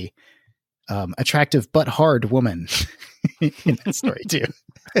is a attractive but hard woman in that story too.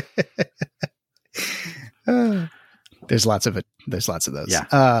 There's lots of those.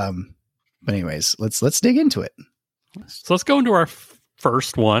 Yeah. But anyways, let's dig into it. So let's go into our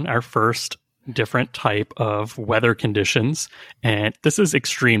first different type of weather conditions, and this is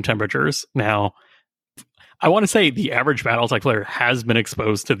extreme temperatures. Now, I want to say the average Battletech player has been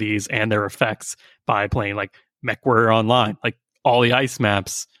exposed to these and their effects by playing like MechWarrior Online. Like all the ice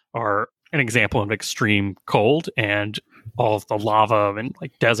maps are an example of extreme cold, and all of the lava and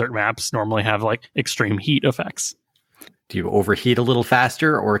like desert maps normally have like extreme heat effects. Do you overheat a little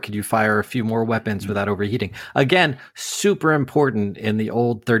faster, or could you fire a few more weapons without overheating? Again, super important in the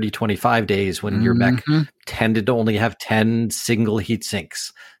old 30-25 days when your mech tended to only have 10 single heat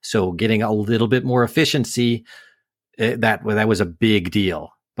sinks. So getting a little bit more efficiency, that was a big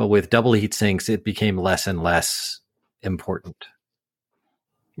deal. But with double heat sinks, it became less and less important.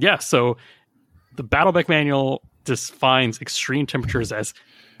 Yeah, so the Battle Mech Manual defines extreme temperatures as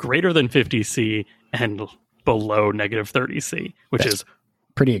greater than 50 C and below -30 C, which is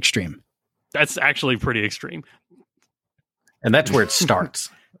pretty extreme. That's actually pretty extreme. And that's where it starts.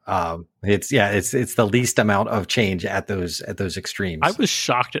 It's the least amount of change at those extremes. I was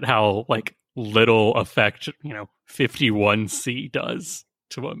shocked at how like little effect, 51 C does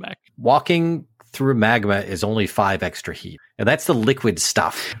to a mech. Walking through magma is only 5 extra heat, and that's the liquid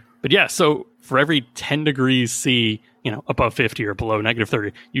stuff. But yeah, so for every 10 degrees C, above 50 or below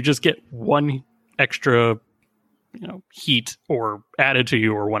 -30, you just get 1 extra heat or added to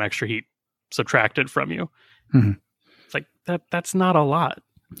you or 1 extra heat subtracted from you. Mhm. It's like that's not a lot.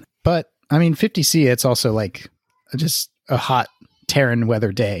 But I mean, 50C, it's also like just a hot Terran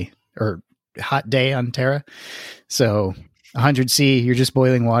weather day or hot day on Terra. So 100C, you're just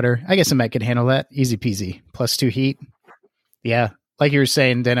boiling water. I guess a mech could handle that. Easy peasy. +2 heat. Yeah. Like you were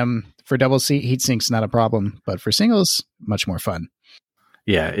saying, Denim, for double C, heat sink's not a problem. But for singles, much more fun.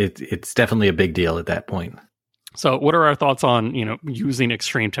 Yeah, it's definitely a big deal at that point. So what are our thoughts on, using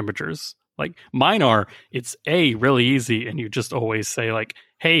extreme temperatures? Like mine are, it's really easy. And you just always say like,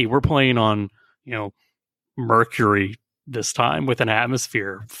 hey, we're playing on, Mercury this time with an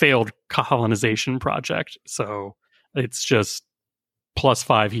atmosphere, failed colonization project. So it's just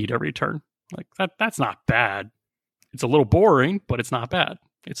 +5 heat every turn. Like that's not bad. It's a little boring, but it's not bad.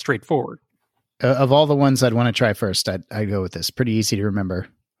 It's straightforward. Of all the ones I'd want to try first, I'd go with this. Pretty easy to remember.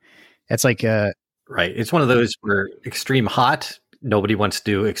 It's like right. It's one of those where extreme hot, nobody wants to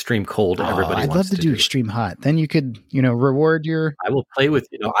do. Extreme cold, everybody I'd wants love to do do. extreme hot. Then you could, reward your. I will play with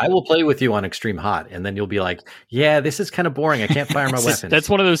I will play with you on extreme hot, and then you'll be like, "Yeah, this is kind of boring. I can't fire my weapons." That's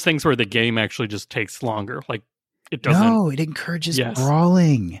one of those things where the game actually just takes longer. Like it doesn't. No, it encourages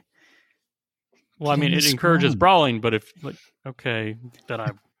brawling. Well, I mean, it encourages brawling, but if then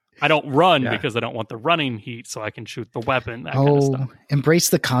I don't run because I don't want the running heat, so I can shoot the weapon. That kind of stuff. Embrace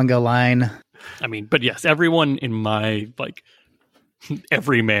the conga line. I mean, but yes, everyone in my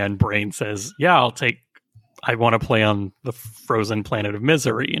everyman brain says, "Yeah, I want to play on the frozen planet of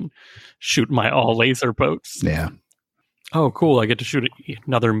misery and shoot my all laser boats." Yeah. Oh, cool! I get to shoot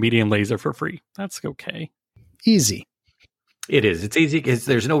another medium laser for free. That's okay. Easy. It is. It's easy because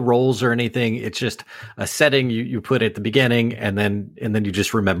there's no rolls or anything. It's just a setting you put at the beginning, and then you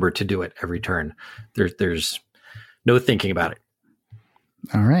just remember to do it every turn. There's no thinking about it.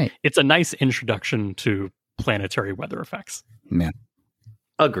 All right. It's a nice introduction to planetary weather effects. Man.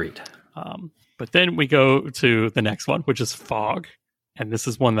 Agreed. But then we go to the next one, which is fog. And this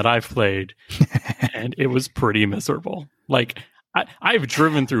is one that I've played, and it was pretty miserable. Like, I've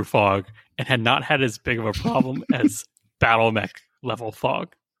driven through fog and had not had as big of a problem as battle mech level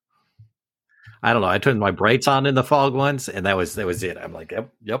fog. I don't know. I turned my brights on in the fog once, and that was it. I'm like,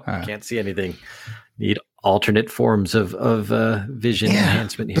 yep, can't see anything. Need alternate forms of vision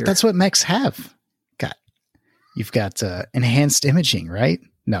enhancement here. But that's what mechs have. You've got enhanced imaging, right?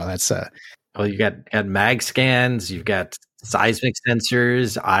 No, that's well, you got mag scans, you've got seismic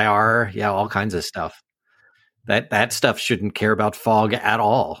sensors, IR, all kinds of stuff. That stuff shouldn't care about fog at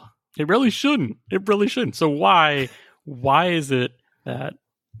all. It really shouldn't. So why is it that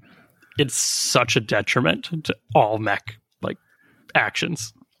it's such a detriment to all mech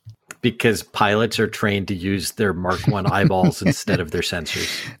actions? Because pilots are trained to use their Mark 1 eyeballs instead of their sensors.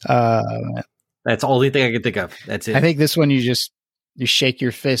 That's the only thing I can think of. That's it. I think this one you shake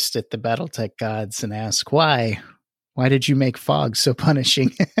your fist at the BattleTech gods and ask why. Why did you make fog so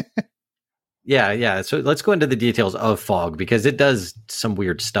punishing? Yeah. So let's go into the details of fog, because it does some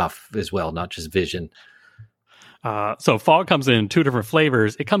weird stuff as well, not just vision. So fog comes in 2 different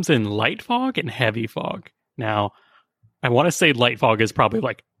flavors. It comes in light fog and heavy fog. Now, I want to say light fog is probably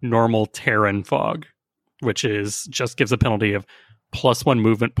like normal Terran fog, which is just gives a penalty of +1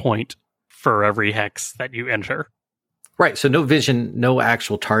 movement point for every hex that you enter. Right. So no vision, no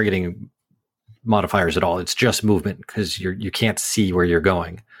actual targeting modifiers at all. It's just movement, because you can't see where you're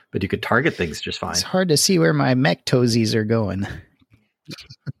going, but you could target things just fine. It's hard to see where my mech toesies are going.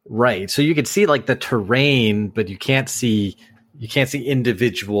 Right. So you could see the terrain, but you can't see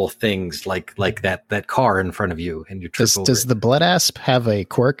individual things like that car in front of you, and you trip over. Does the blood asp have a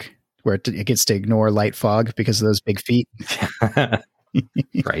quirk where it gets to ignore light fog because of those big feet?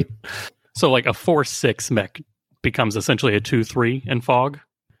 Right. So a 4/6 mech becomes essentially a 2/3 in fog.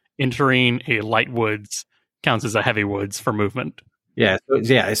 Entering a light woods counts as a heavy woods for movement. Yeah.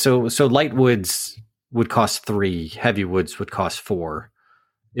 So light woods would cost 3, heavy woods would cost 4.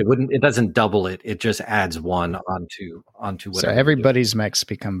 It doesn't double it. It just adds 1 onto whatever. So everybody's mechs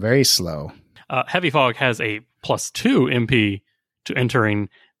become very slow. Heavy fog has a +2 MP to entering,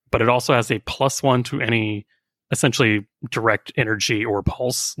 but it also has a +1 to any essentially direct energy or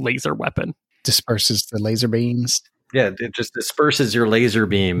pulse laser weapon. Disperses the laser beams. Yeah, it just disperses your laser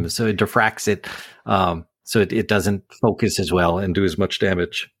beam, so it diffracts it, so it doesn't focus as well and do as much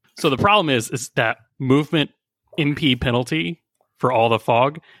damage. So the problem is that movement MP penalty for all the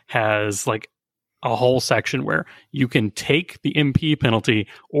fog has a whole section where you can take the MP penalty,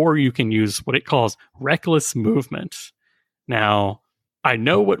 or you can use what it calls reckless movement. Now, I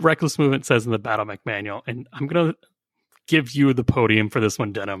know what reckless movement says in the Battle Mech manual, and I'm going to give you the podium for this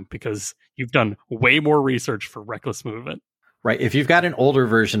one, Denim, because you've done way more research for Reckless Movement. Right. If you've got an older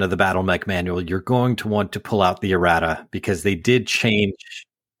version of the Battle Mech manual, you're going to want to pull out the errata because they did change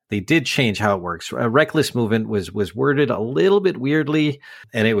how it works. Reckless Movement was worded a little bit weirdly,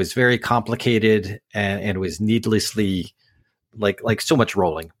 and it was very complicated, and it was needlessly like so much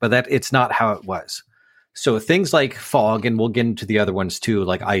rolling. But that it's not how it was. So things like fog, and we'll get into the other ones too,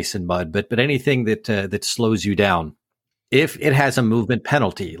 like ice and mud. But anything that slows you down, if it has a movement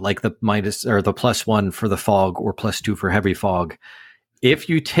penalty, like the minus or the +1 for the fog or +2 for heavy fog, if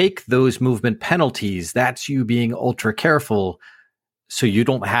you take those movement penalties, that's you being ultra careful, so you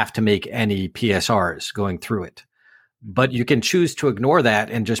don't have to make any PSRs going through it. But you can choose to ignore that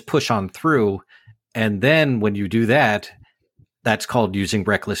and just push on through. And then when you do that, that's called using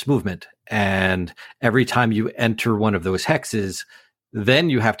reckless movement. And every time you enter one of those hexes, then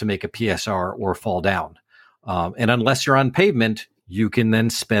you have to make a PSR or fall down. And unless you're on pavement, you can then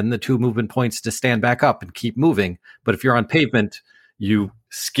spend the 2 movement points to stand back up and keep moving. But if you're on pavement, you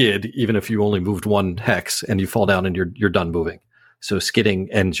skid, even if you only moved 1 hex, and you fall down and you're done moving. So skidding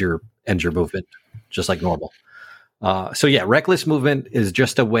ends your movement, just like normal. So yeah, reckless movement is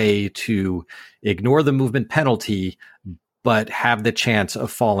just a way to ignore the movement penalty, but have the chance of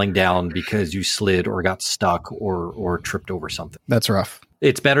falling down because you slid or got stuck or tripped over something. That's rough.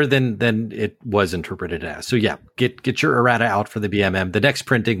 It's better than it was interpreted as. So yeah, get your errata out for the BMM. The next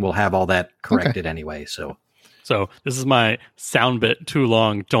printing will have all that corrected anyway. So this is my sound bit too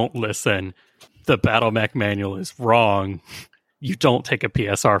long. Don't listen. The Battle Mech manual is wrong. You don't take a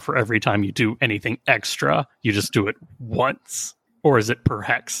PSR for every time you do anything extra. You just do it once. Or is it per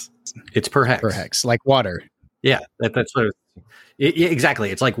hex? It's per hex. Per hex, like water. Yeah, that's what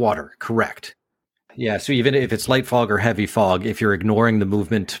exactly. It's like water. Correct. Yeah, so even if it's light fog or heavy fog, if you're ignoring the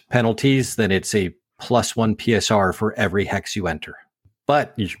movement penalties, then it's a +1 PSR for every hex you enter.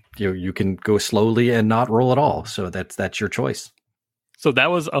 But you can go slowly and not roll at all. So that's your choice. So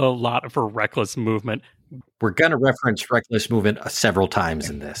that was a lot for reckless movement. We're going to reference reckless movement several times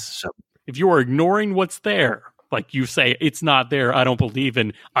in this. So if you are ignoring what's there, like you say, it's not there, I don't believe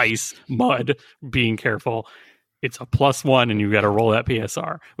in ice, mud, being careful. It's a +1 and you got to roll that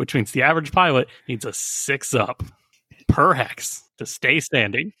PSR, which means the average pilot needs a 6 up per hex to stay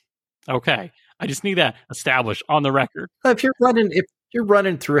standing. Okay. I just need that established on the record. If you're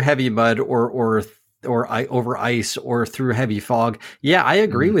running through heavy mud or over ice or through heavy fog, yeah, I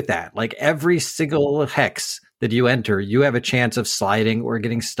agree with that. Like every single hex that you enter, you have a chance of sliding or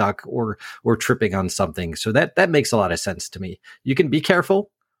getting stuck or tripping on something. So that makes a lot of sense to me. You can be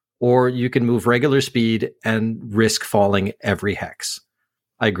careful, or you can move regular speed and risk falling every hex.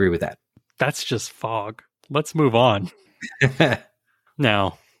 I agree with that. That's just fog. Let's move on.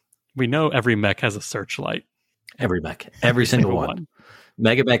 Now, we know every mech has a searchlight. Every mech. Every single one.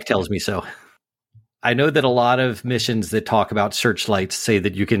 Mega Mech tells me so. I know that a lot of missions that talk about searchlights say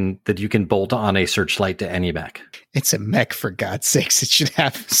that you can bolt on a searchlight to any mech. It's a mech, for God's sakes. It should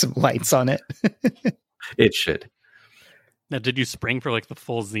have some lights on it. It should. Now, did you spring for like the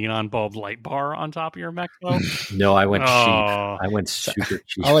full xenon bulb light bar on top of your mech though? No, I went cheap. I went super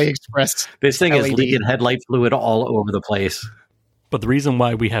cheap. AliExpress. This thing LED. is leaking headlight fluid all over the place. But the reason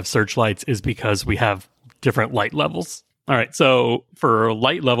why we have searchlights is because we have different light levels. All right, so for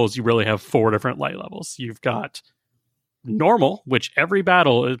light levels, you really have 4 different light levels. You've got normal, which every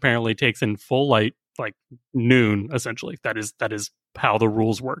battle apparently takes in full light, like noon, essentially. That is how the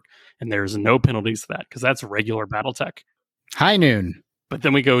rules work. And there's no penalties to that, because that's regular Battletech. High noon. But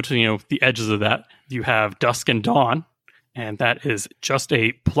then we go to, the edges of that. You have dusk and dawn, and that is just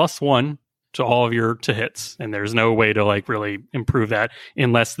a +1 to all of your to hits. And there's no way to like really improve that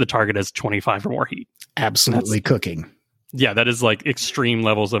unless the target has 25 or more heat. Absolutely cooking. Yeah, that is like extreme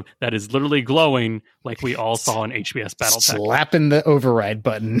levels of, that is literally glowing like we all saw in HBS Battletech. Slapping the override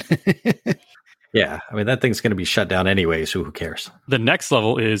button. Yeah, I mean, that thing's going to be shut down anyway, so who cares? The next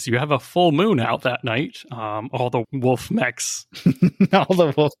level is you have a full moon out that night. All the wolf mechs. All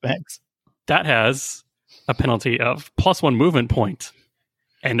the wolf mechs. That has a penalty of +1 movement point.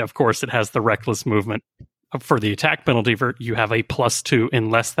 And of course, it has the reckless movement. For the attack penalty, you have a +2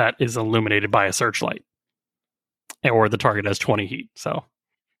 unless that is illuminated by a searchlight. Or the target has 20 heat. So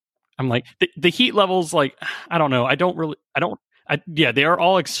I'm like, the heat levels, like, I don't know. They are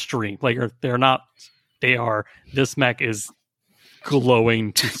all extreme. Like, this mech is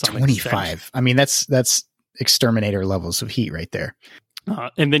glowing to some 25. extent. I mean, that's exterminator levels of heat right there.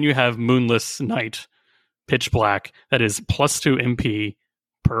 And then you have moonless night, pitch black. That is +2 MP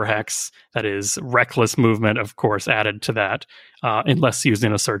per hex. That is reckless movement, of course, added to that, unless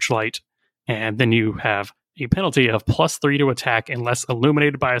using a searchlight. And then you have a penalty of +3 to attack unless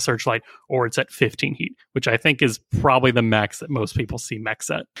illuminated by a searchlight, or it's at 15 heat, which I think is probably the max that most people see mechs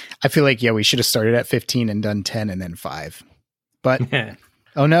at. I feel like, we should have started at 15 and done 10 and then 5. But,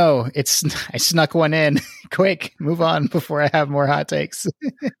 oh no, I snuck one in. Quick, move on before I have more hot takes.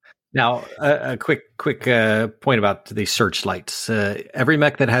 Now, a quick point about the searchlights. Every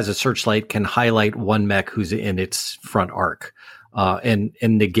mech that has a searchlight can highlight one mech who's in its front arc and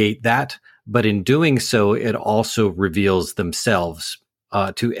negate that. But in doing so, it also reveals themselves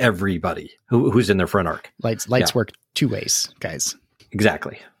to everybody who's in their front arc. Lights work 2 ways, guys.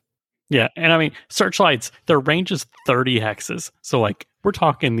 Exactly. Yeah, and I mean, searchlights, their range is 30 hexes. So, like, we're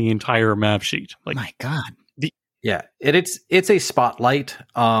talking the entire map sheet. Like, my God. Yeah, it's a spotlight.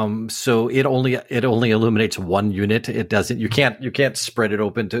 So it only illuminates one unit. It doesn't. You can't spread it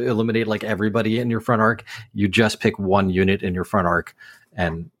open to illuminate like everybody in your front arc. You just pick one unit in your front arc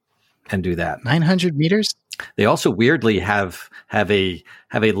and do that. 900 meters. They also weirdly have a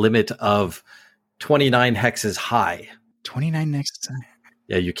limit of 29 hexes high. 29 hexes high.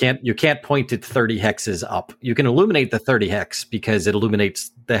 Yeah, you can't point it 30 hexes up. You can illuminate the 30 hex because it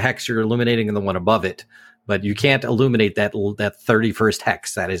illuminates the hex you're illuminating and the one above it. But you can't illuminate that 31st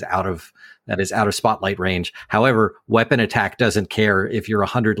hex that is out of spotlight range. However, weapon attack doesn't care if you're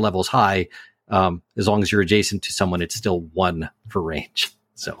 100 levels high. As long as you're adjacent to someone, it's still 1 for range.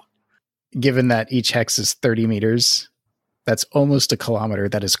 So, given that each hex is 30 meters, that's almost a kilometer.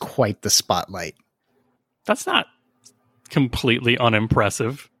 That is quite the spotlight. That's not completely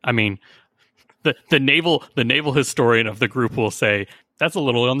unimpressive. I mean, the naval historian of the group will say that's a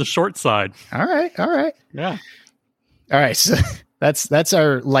little on the short side. All right. Yeah. All right. So that's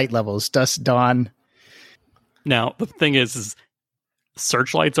our light levels. Dusk, dawn. Now, the thing is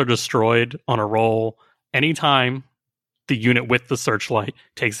searchlights are destroyed on a roll anytime the unit with the searchlight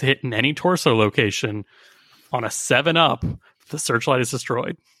takes a hit in any torso location. On a 7 up, the searchlight is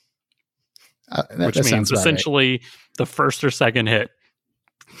destroyed. Which means essentially the first or second hit,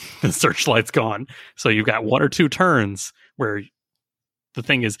 the searchlight's gone. So you've got 1 or 2 turns where the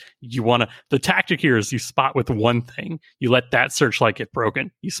thing is, the tactic here is you spot with one thing, you let that searchlight get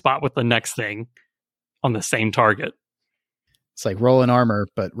broken, you spot with the next thing on the same target. It's like rolling armor,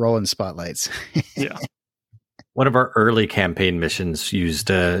 but rolling spotlights. Yeah. One of our early campaign missions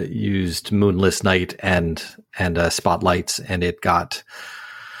used Moonless Night and spotlights, and it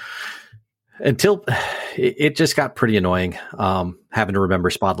just got pretty annoying, having to remember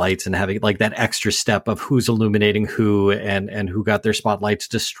spotlights and having like that extra step of who's illuminating who and who got their spotlights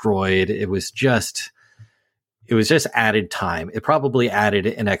destroyed. It was just added time. It probably added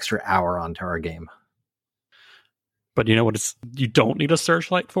an extra hour onto our game. But you know what you don't need a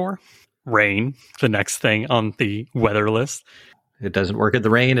searchlight for? Rain, the next thing on the weather list. It doesn't work in the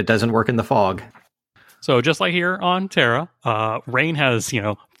rain. It doesn't work in the fog. So just like here on Terra, rain has,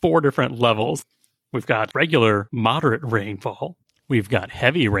 4 different levels. We've got regular moderate rainfall. We've got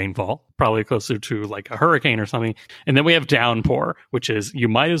heavy rainfall, probably closer to like a hurricane or something. And then we have downpour, which is you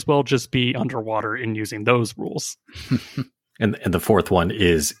might as well just be underwater in using those rules. And the fourth one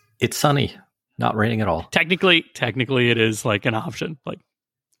is it's sunny, not raining at all. Technically it is like an option. Like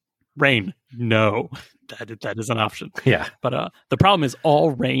rain, no, that is an option. Yeah. But the problem is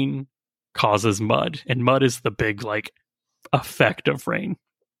all rain causes mud, and mud is the big like effect of rain.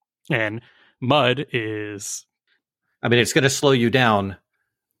 And mud is, it's going to slow you down,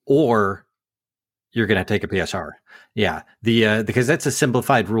 or you're going to take a PSR. Yeah, because that's the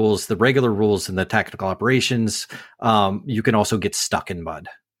simplified rules. The regular rules in the tactical operations, you can also get stuck in mud.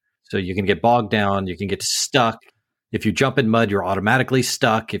 So you can get bogged down. You can get stuck. If you jump in mud, you're automatically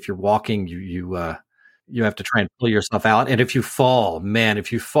stuck. If you're walking, you have to try and pull yourself out. And if you fall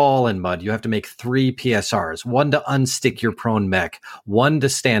in mud, you have to make 3 PSRs, 1 to unstick your prone mech, 1 to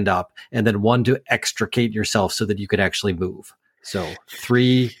stand up, and then 1 to extricate yourself so that you could actually move. So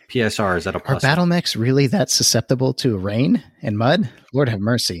 3 PSRs at a plus. Are battle mechs really that susceptible to rain and mud? Lord have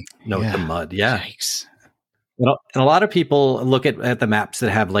mercy. No, yeah. The mud. Yeah. Yikes. And a lot of people look at the maps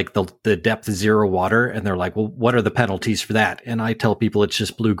that have like the depth 0 water, and they're like, well, what are the penalties for that? And I tell people it's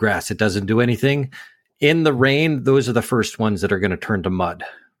just bluegrass. It doesn't do anything. In the rain, those are the first ones that are going to turn to mud,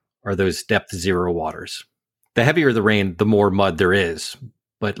 are those depth 0 waters. The heavier the rain, the more mud there is.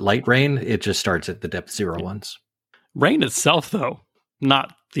 But light rain, it just starts at the depth 0 ones. Rain itself, though,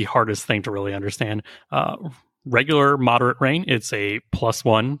 not the hardest thing to really understand. Regular moderate rain, it's a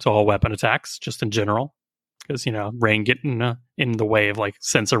 +1 to all weapon attacks, just in general. Because, rain getting in the way of like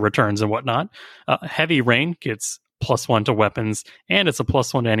sensor returns and whatnot. Heavy rain gets +1 to weapons, and it's a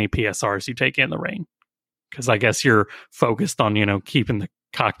 +1 to any PSRs you take in the rain. Because I guess you're focused on, keeping the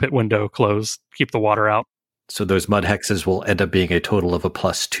cockpit window closed, keep the water out. So those mud hexes will end up being a total of a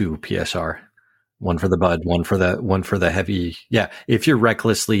 +2 PSR. One for the mud, one for the heavy. Yeah, if you're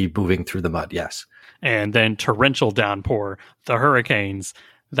recklessly moving through the mud, yes. And then torrential downpour, the hurricanes,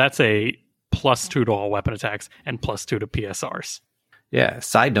 that's a +2 to all weapon attacks and +2 to PSRs. Yeah.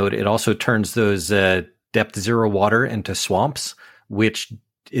 Side note, it also turns those depth 0 water into swamps, which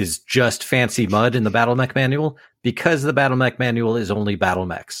is just fancy mud in the Battle Mech manual, because the Battle Mech manual is only Battle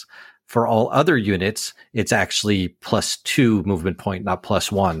Mechs. For all other units, it's actually +2 movement point, not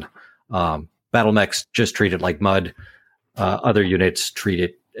 +1. Battle Mechs just treat it like mud. Other units treat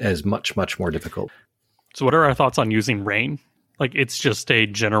it as much, much more difficult. So what are our thoughts on using rain? Like, it's just a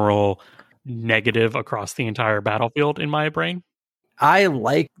general negative across the entire battlefield in my brain. I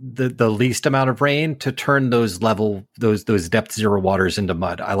like the least amount of rain to turn those depth 0 waters into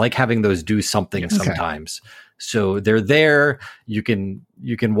mud. I like having those do something sometimes. So they're there. You can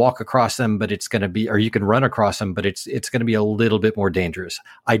walk across them, but it's going to be, or you can run across them, but it's going to be a little bit more dangerous.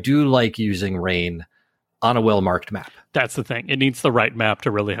 I do like using rain on a well-marked map. That's the thing. It needs the right map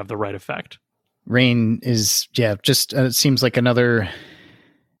to really have the right effect. Rain is, just it seems like another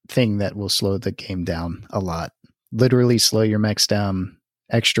thing that will slow the game down a lot. Literally slow your mechs down,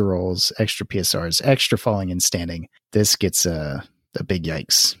 extra rolls, extra PSRs, extra falling and standing. This gets a big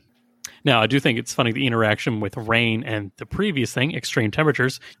yikes. Now, I do think it's funny, the interaction with rain and the previous thing, extreme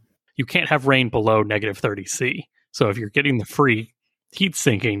temperatures. You can't have rain below -30°C. So if you're getting the free heat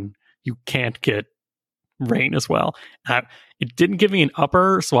sinking, you can't get rain as well. It didn't give me an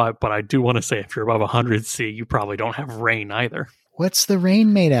upper, but I do want to say if you're above 100°C, you probably don't have rain either. What's the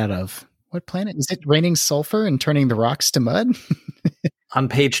rain made out of? What planet? Is it raining sulfur and turning the rocks to mud? On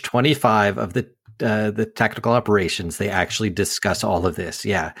page 25 of the tactical operations, they actually discuss all of this.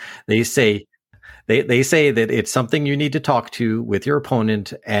 Yeah, they say that it's something you need to talk to with your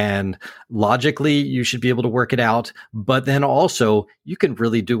opponent, and logically you should be able to work it out. But then also you can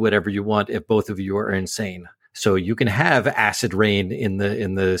really do whatever you want if both of you are insane. So you can have acid rain in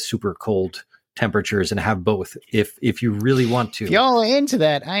the super cold temperatures and have both if you really want to. If y'all are into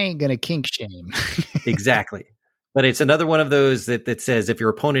that, I ain't gonna kink shame. Exactly. But it's another one of those that says if your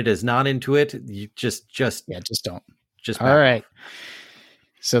opponent is not into it, you just don't. Just all right.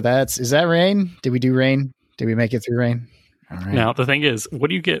 So is that rain? Did we do rain? Did we make it through rain? All right. Now the thing is, what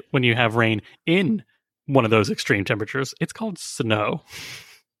do you get when you have rain in one of those extreme temperatures? It's called snow.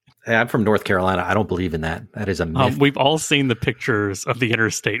 Hey, I'm from North Carolina. I don't believe in that. That is a myth. We've all seen the pictures of the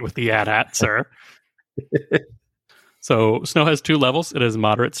interstate with the AT-AT, sir. So snow has 2 levels. It is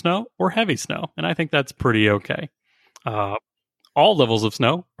moderate snow or heavy snow, and I think that's pretty okay. All levels of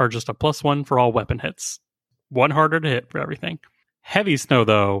snow are just a +1 for all weapon hits. 1 harder to hit for everything. Heavy snow,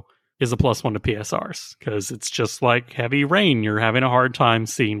 though, is a +1 to PSRs, because it's just like heavy rain. You're having a hard time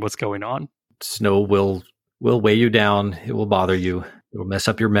seeing what's going on. Snow will weigh you down. It will bother you. It'll mess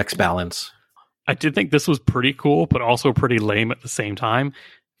up your mech's balance. I did think this was pretty cool, but also pretty lame at the same time.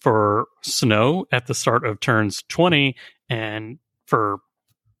 For snow at the start of turns 20, and for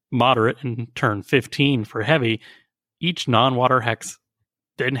moderate in turn 15 for heavy, each non-water hex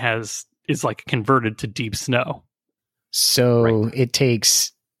then is like converted to deep snow. So It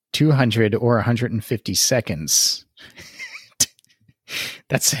takes 200 or 150 seconds.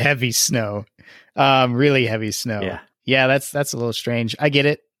 That's heavy snow. Really heavy snow. Yeah, that's a little strange. I get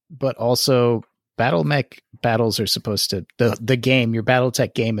it, but also Battle Mech battles are supposed to, the game, your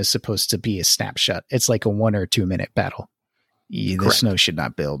Battletech game is supposed to be a snapshot. It's like a 1 or 2 minute battle. The snow should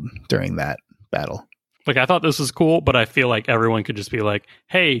not build during that battle. Like, I thought this was cool, but I feel like everyone could just be like,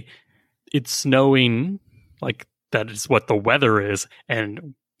 hey, it's snowing. Like, that is what the weather is.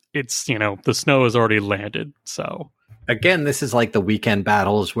 And it's, the snow has already landed. So again, this is like the weekend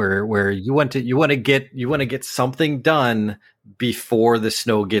battles where you want to get something done before the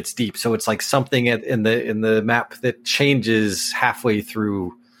snow gets deep. So it's like something in the map that changes halfway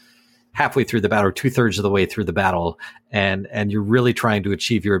through the battle, or 2/3 of the way through the battle, and you're really trying to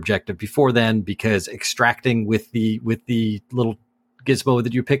achieve your objective before then, because extracting with the little gizmo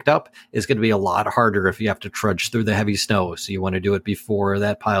that you picked up is going to be a lot harder if you have to trudge through the heavy snow. So you want to do it before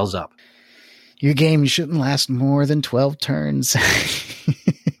that piles up. Your game shouldn't last more than 12 turns.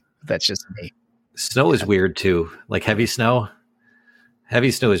 That's just me. Snow is weird too. Like heavy snow.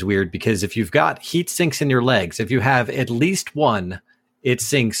 Heavy snow is weird because if you've got heat sinks in your legs, if you have at least one, it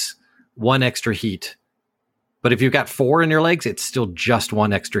sinks 1 extra heat. But if you've got 4 in your legs, it's still just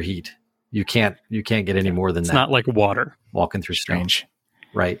 1 extra heat. You can't get any more than that. It's not like water. Walking through Strange. Snow.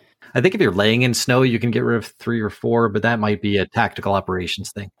 Right. I think if you're laying in snow, you can get rid of 3 or 4, but that might be a tactical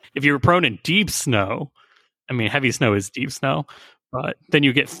operations thing. If you're prone in deep snow, I mean, heavy snow is deep snow, but then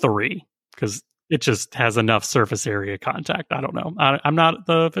you get 3, because It just has enough surface area contact. I don't know. I'm not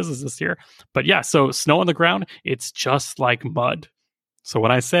the physicist here. But yeah, so snow on the ground, it's just like mud. So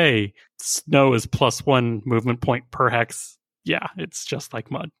when I say snow is +1 movement point per hex, yeah, it's just like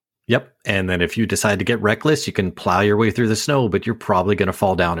mud. Yep. And then if you decide to get reckless, you can plow your way through the snow, but you're probably going to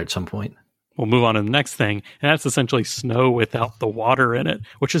fall down at some point. We'll move on to the next thing, and that's essentially snow without the water in it,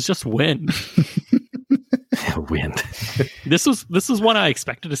 which is just wind. Wind. This is one I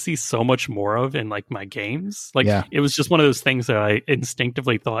expected to see so much more of in like my games. Like It was just one of those things that I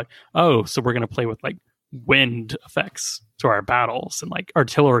instinctively thought, oh, so we're going to play with like wind effects to our battles and like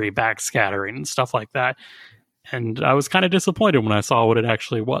artillery backscattering and stuff like that. And I was kind of disappointed when I saw what it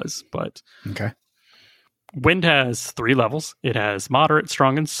actually was. But okay. Wind has 3 levels. It has moderate,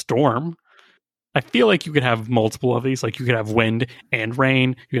 strong, and storm. I feel like you could have multiple of these. Like you could have wind and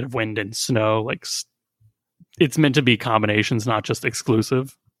rain. You could have wind and snow. Like it's meant to be combinations, not just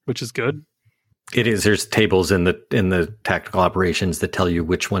exclusive, which is good. It is. There's tables in the tactical operations that tell you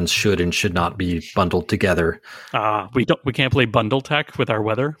which ones should and should not be bundled together. We can't play bundle tech with our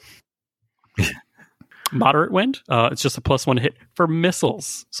weather. Moderate wind. It's just a +1 hit for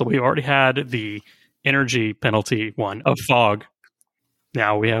missiles. So we already had the energy penalty one of fog.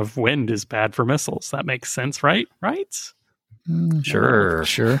 Now we have wind is bad for missiles. That makes sense, right? Right? Sure.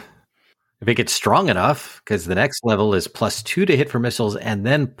 If it gets strong enough, because the next level is +2 to hit for missiles and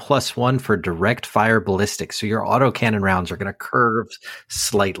then +1 for direct fire ballistics. So your autocannon rounds are going to curve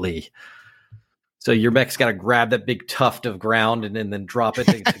slightly. So your mech's got to grab that big tuft of ground and then drop it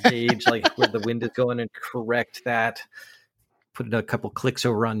to gauge like where the wind is going and correct that. Put it a couple clicks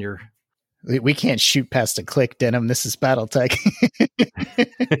over on your... We can't shoot past a click, Denim. This is Battletech.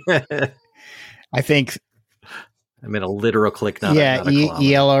 I think... I mean, a literal click, not yeah, a kilometer.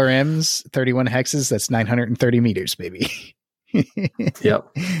 ELRMs, 31 hexes, that's 930 meters, baby.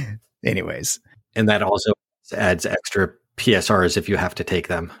 Yep. Anyways. And that also adds extra PSRs if you have to take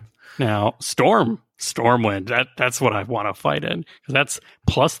them. Now, Stormwind, that's what I want to fight in. Because that's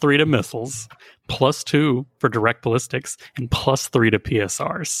 +3 to missiles, +2 for direct ballistics, and +3 to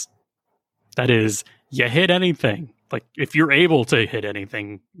PSRs. That is, you hit anything. Like, if you're able to hit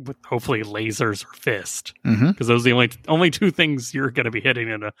anything with hopefully lasers or fist, because those are the only 2 things you're going to be hitting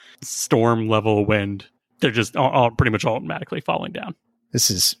in a storm level wind. They're just all pretty much automatically falling down. This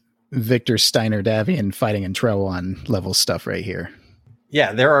is Victor Steiner Davian fighting in Trell on level stuff right here.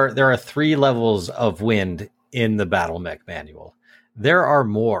 Yeah, there are 3 levels of wind in the Battle Mech manual. There are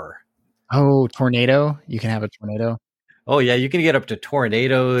more. Oh, tornado! You can have a tornado. Oh yeah, you can get up to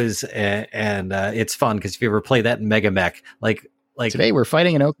tornadoes, and it's fun because if you ever play that in Mega Mech, like today we're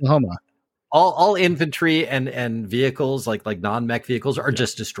fighting in Oklahoma. All infantry and vehicles like non-mech vehicles are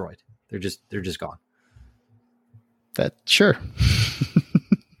just destroyed. They're just gone. That sure.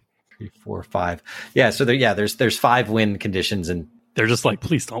 3, 4, 5. Yeah, so there's 5 wind conditions, and they're just like,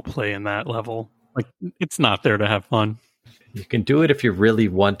 please don't play in that level. Like, it's not there to have fun. You can do it if you really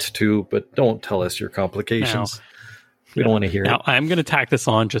want to, but don't tell us your complications. We don't want to hear it. Now, I'm going to tack this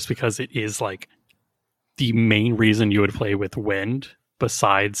on just because it is like the main reason you would play with wind,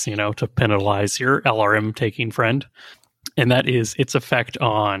 besides, to penalize your LRM taking friend. And that is its effect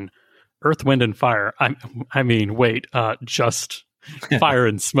on earth, wind, and fire. Just fire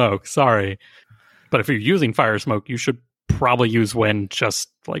and smoke. Sorry. But if you're using fire or smoke, you should probably use wind just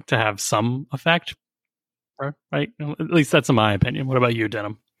like to have some effect. Right? At least that's in my opinion. What about you,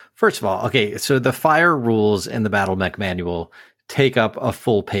 Denim? First of all, okay, so the fire rules in the Battle Mech manual take up a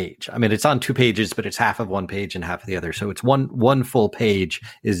full page. I mean, it's on 2 pages, but it's half of one page and half of the other. So it's one full page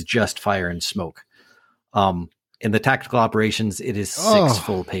is just fire and smoke. In the tactical operations, it is 6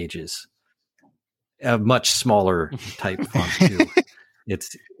 full pages. A much smaller type font too.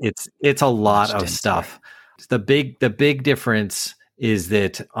 It's a lot of stuff. The big difference is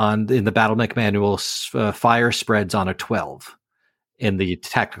that in the Battle Mech manual, fire spreads on a 12. In the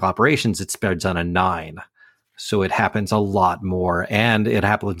tactical operations, it spreads on a 9. So it happens a lot more, and it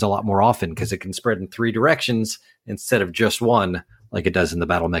happens a lot more often because it can spread in 3 directions instead of just one, like it does in the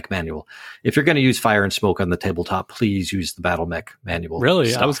Battle Mech manual. If you're going to use fire and smoke on the tabletop, please use the Battle Mech manual.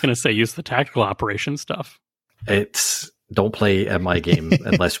 Really? Stuff. I was going to say use the tactical operation stuff. Don't play at my game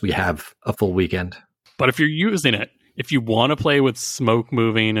unless we have a full weekend. But if you're using it, if you want to play with smoke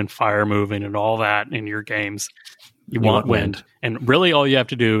moving and fire moving and all that in your games, you want wind. And really all you have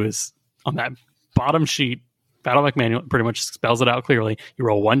to do is on that bottom sheet, Battle Mech manual pretty much spells it out clearly. You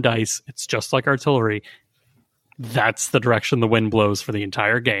roll 1 dice. It's just like artillery. That's the direction the wind blows for the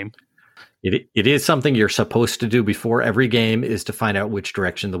entire game. It is something you're supposed to do before every game, is to find out which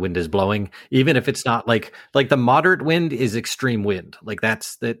direction the wind is blowing, even if it's not like the moderate wind is extreme wind. Like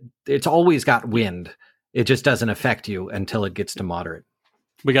that's that. It's always got wind. It just doesn't affect you until it gets to moderate.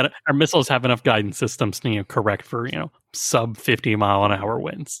 Our missiles have enough guidance systems to correct for sub 50 mile an hour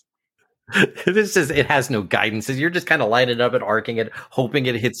winds. It has no guidance. You're just kind of lining it up and arcing it, hoping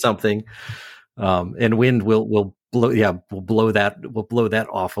it hits something. And wind will blow that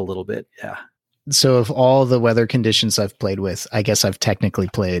off a little bit. Yeah. So of all the weather conditions I've played with, I guess I've technically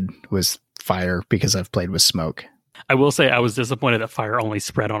played with fire because I've played with smoke. I will say I was disappointed that fire only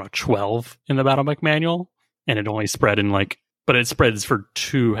spread on a 12 in the BattleMech manual, and it only spread in but it spreads for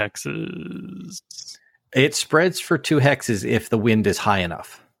 2 hexes. It spreads for 2 hexes if the wind is high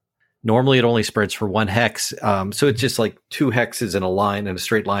enough. Normally it only spreads for 1 hex. So it's just like 2 hexes in a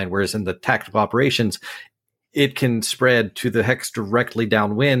straight line. Whereas in the tactical operations, it can spread to the hex directly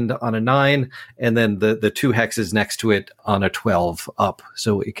downwind on a 9, and then the 2 hexes next to it on a 12 up.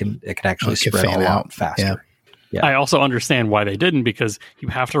 So it can actually spread a lot faster. Yeah. I also understand why they didn't, because you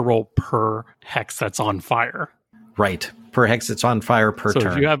have to roll per hex that's on fire. Right. Per hex that's on fire per turn.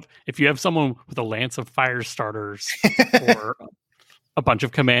 So if you have someone with a lance of fire starters or a bunch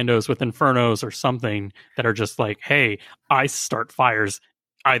of commandos with infernos or something that are just like, hey, I start fires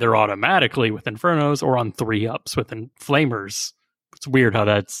either automatically with infernos or on 3-ups with flamers. It's weird how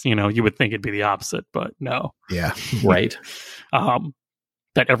that's, you would think it'd be the opposite, but no. Yeah. Right.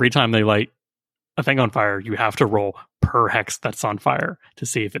 That every time they light a thing on fire, you have to roll per hex that's on fire to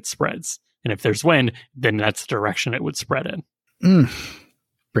see if it spreads. And if there's wind, then that's the direction it would spread in.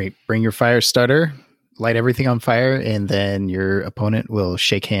 Bring your fire starter, light everything on fire, and then your opponent will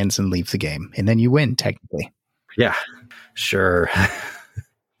shake hands and leave the game. And then you win, technically. Yeah, sure.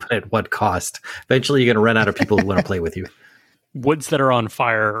 But at what cost? Eventually you're going to run out of people who want to play with you. Woods that are on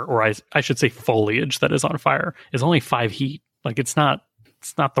fire, or I should say foliage that is on fire, is only 5 heat. Like it's not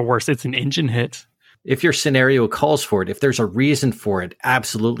the worst. It's an engine hit. If your scenario calls for it, if there's a reason for it,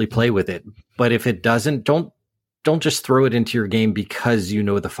 absolutely play with it. But if it doesn't, don't just throw it into your game because you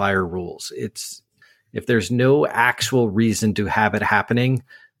know the fire rules. If there's no actual reason to have it happening,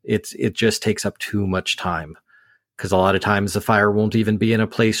 it just takes up too much time. Because a lot of times the fire won't even be in a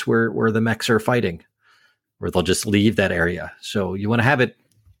place where the mechs are fighting, or they'll just leave that area. So you want to have it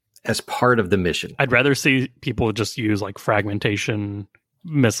as part of the mission. I'd rather see people just use like fragmentation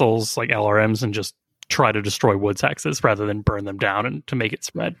missiles like LRMs and just try to destroy woods hexes rather than burn them down and to make it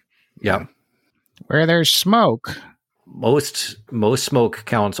spread. Yeah. Where there's smoke. Most smoke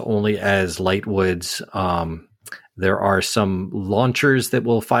counts only as light woods. There are some launchers that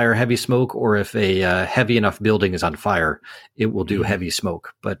will fire heavy smoke, or if a heavy enough building is on fire, it will do heavy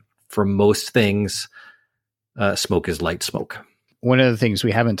smoke. But for most things, smoke is light smoke. One of the things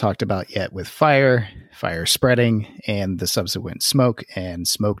we haven't talked about yet with fire spreading and the subsequent smoke and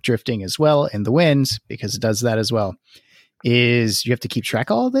smoke drifting as well, and the winds, because it does that as well, is you have to keep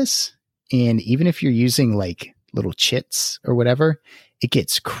track of all of this. And even if you're using like little chits or whatever, it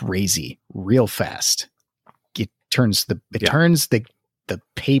gets crazy real fast. It turns the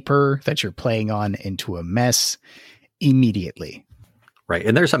paper that you're playing on into a mess immediately. Right.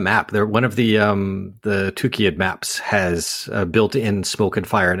 And there's a map there. One of the Tukiad maps has built-in smoke and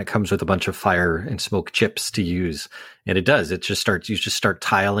fire, and it comes with a bunch of fire and smoke chips to use. And it does. You just start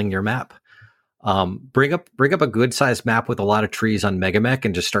tiling your map. Bring up a good sized map with a lot of trees on Megamech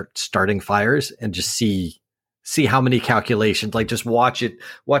and just start starting fires and just see how many calculations, like just watch it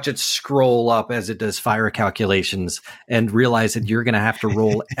scroll up as it does fire calculations, and realize that you're going to have to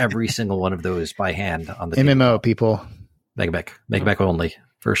roll every single one of those by hand on the MMO table. People. Megamech only,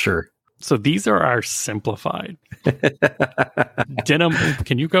 for sure. So these are our simplified. Denim,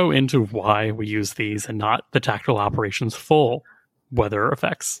 can you go into why we use these and not the tactical operations full weather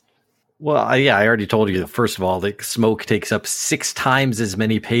effects? Well, I already told you, first of all, that smoke takes up 6 times as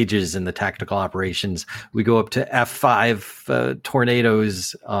many pages in the tactical operations. We go up to F5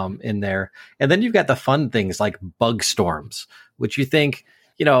 tornadoes in there. And then you've got the fun things like bug storms, which you think,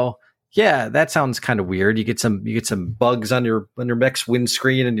 yeah, that sounds kind of weird. You get some bugs on your mech's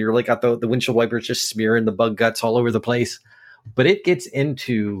windscreen, and you're like got the windshield wipers just smearing the bug guts all over the place. But it gets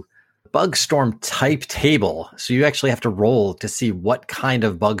into bug storm type table. So you actually have to roll to see what kind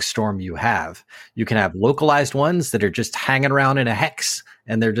of bug storm you have. You can have localized ones that are just hanging around in a hex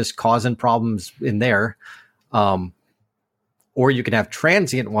and they're just causing problems in there. Or you can have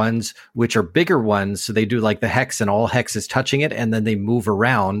transient ones, which are bigger ones. So they do like the hex and all hex is touching it, and then they move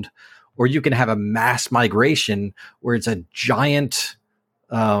around. Or you can have a mass migration where it's a giant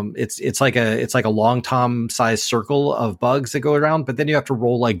It's like a long tom sized circle of bugs that go around, but then you have to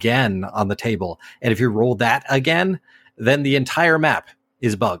roll again on the table. And if you roll that again, then the entire map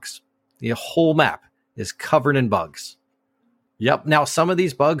is bugs. The whole map is covered in bugs. Yep. Now, some of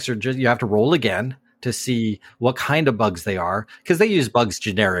these bugs are just, you have to roll again to see what kind of bugs they are, because they use bugs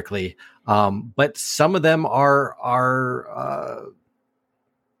generically. But some of them are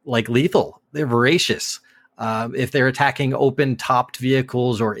like lethal. They're voracious. If they're attacking open topped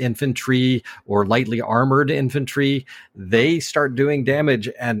vehicles or infantry or lightly armored infantry, they start doing damage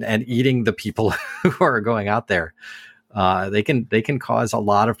and eating the people who are going out there. They can cause a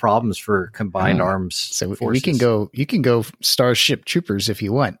lot of problems for combined arms. So forces. you can go Starship Troopers if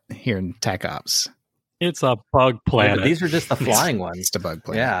you want here in TAC Ops. It's a bug planet. These are just the flying ones. It's a bug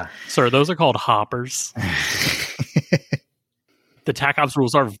planet. Yeah. Sir, those are called hoppers. The TAC Ops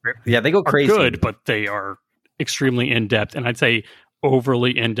rules are they go crazy. good, but they are extremely in-depth, and I'd say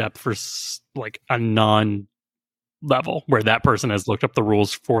overly in-depth for like a non-level where that person has looked up the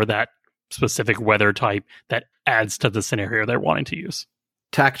rules for that specific weather type that adds to the scenario they're wanting to use.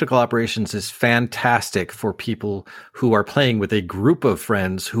 Tactical operations is fantastic for people who are playing with a group of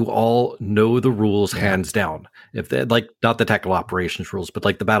friends who all know the rules hands down. If they like, not the tactical operations rules, but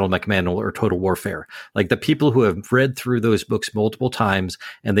like the Battle Mech Manual or Total Warfare, like the people who have read through those books multiple times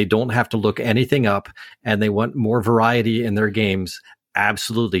and they don't have to look anything up and they want more variety in their games.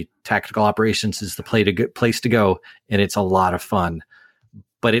 Absolutely. Tactical operations is the place to go. And it's a lot of fun,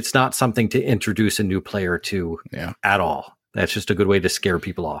 but it's not something to introduce a new player to at all. That's just a good way to scare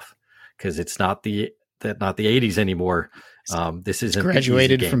people off, because it's not the 80s anymore. This isn't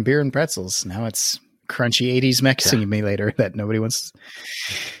graduated from beer and pretzels. Now it's crunchy 80s mech simulator that nobody wants.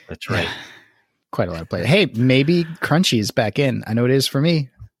 That's right. Quite a lot of play. Hey, maybe crunchy is back in. I know it is for me.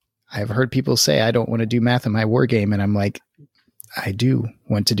 I've heard people say I don't want to do math in my war game, and I'm like, I do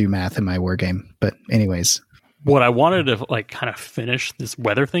want to do math in my war game. But anyways, what I wanted to like kind of finish this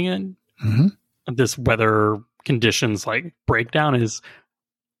weather thing in, this weather conditions like breakdown is,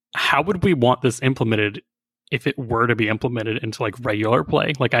 how would we want this implemented if it were to be implemented into like regular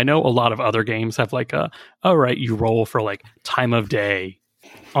play? Like, I know a lot of other games have like you roll for like time of day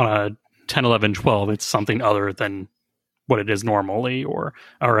on a 10, 11, 12. It's something other than what it is normally. Or,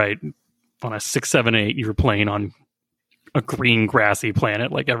 all right, on a 6, 7, 8, you're playing on a green grassy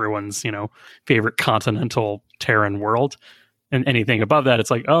planet, like everyone's, favorite continental Terran world. And anything above that, it's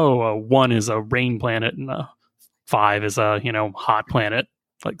like, 1 is a rain planet and 5 is a, hot planet,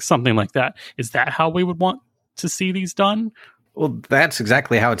 like something like that. Is that how we would want to see these done? Well, that's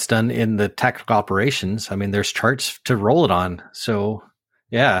exactly how it's done in the tactical operations. I mean, there's charts to roll it on. So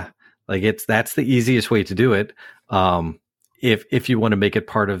yeah, like that's the easiest way to do it. If you want to make it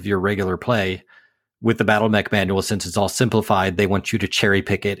part of your regular play with the Battle Mech Manual, since it's all simplified, they want you to cherry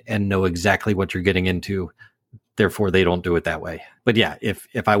pick it and know exactly what you're getting into. Therefore, they don't do it that way. But yeah, if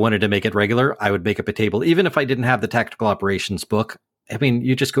I wanted to make it regular, I would make up a table. Even if I didn't have the tactical operations book, I mean,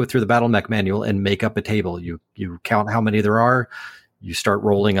 you just go through the Battle Mech Manual and make up a table. You count how many there are. You start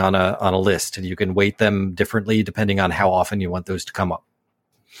rolling on a list, and you can weight them differently depending on how often you want those to come up.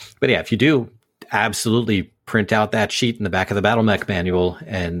 But yeah, if you do, absolutely print out that sheet in the back of the Battle Mech Manual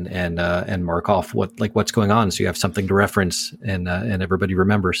and mark off what's going on, so you have something to reference and everybody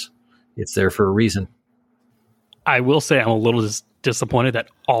remembers. It's there for a reason. I will say I'm a little disappointed that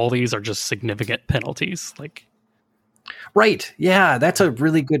all these are just significant penalties. Like, right. Yeah, that's a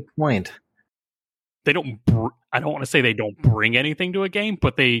really good point. They don't, I don't want to say they don't bring anything to a game,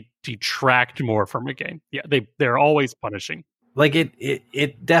 but they detract more from a game. Yeah, they're always punishing. Like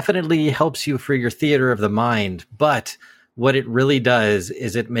it definitely helps you for your theater of the mind, but what it really does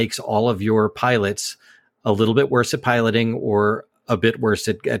is it makes all of your pilots a little bit worse at piloting or a bit worse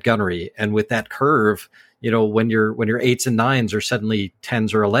at gunnery. And with that curve, when your 8s and 9s are suddenly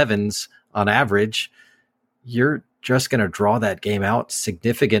 10s or 11s on average, you're just going to draw that game out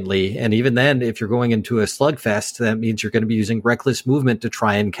significantly. And even then, if you're going into a slugfest, that means you're going to be using reckless movement to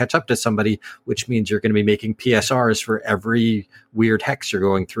try and catch up to somebody, which means you're going to be making PSRs for every weird hex you're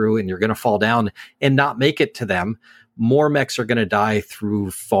going through, and you're going to fall down and not make it to them. More mechs are going to die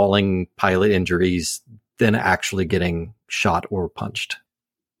through falling pilot injuries than actually getting shot or punched.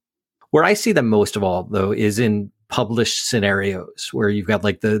 Where I see them most of all, though, is in published scenarios where you've got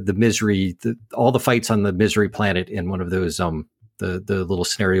like the misery, all the fights on the misery planet in one of those the little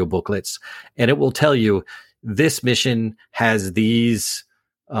scenario booklets, and it will tell you this mission has these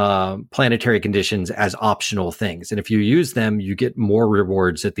planetary conditions as optional things, and if you use them, you get more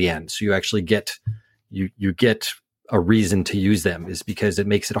rewards at the end. So you actually get you get a reason to use them, is because it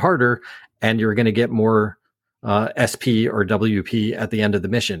makes it harder, and you're going to get more SP or WP at the end of the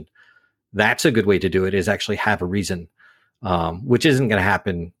mission. That's a good way to do it, is actually have a reason, which isn't going to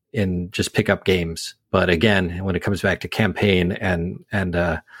happen in just pickup games. But again, when it comes back to campaign and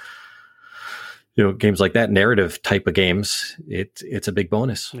games like that, narrative type of games, it's a big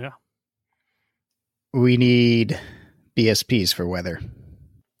bonus. Yeah. We need BSPs for weather.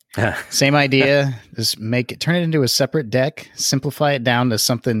 Same idea. Just turn it into a separate deck, simplify it down to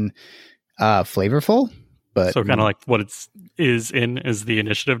something flavorful. But so kind of like what is the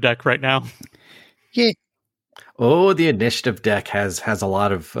initiative deck right now. Yeah. Oh, the initiative deck has a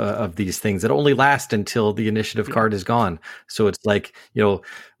lot of these things that only last until the initiative card is gone. So it's like,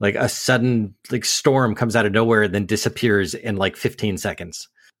 like a sudden like storm comes out of nowhere and then disappears in like 15 seconds.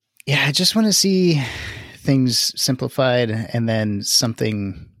 Yeah, I just want to see things simplified and then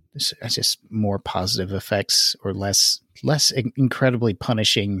something just more positive effects or less incredibly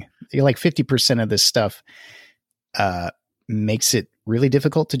punishing. Like 50% of this stuff makes it really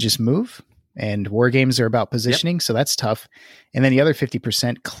difficult to just move. And war games are about positioning, so that's tough. And then the other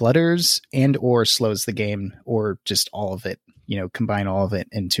 50% clutters and or slows the game, or just all of it. Combine all of it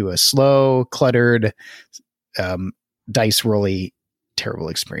into a slow, cluttered, dice rolly, terrible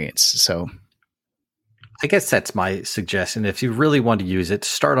experience. So I guess that's my suggestion. If you really want to use it,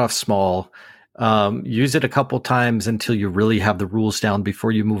 start off small. Use it a couple times until you really have the rules down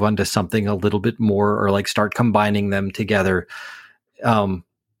before you move on to something a little bit more, or like start combining them together.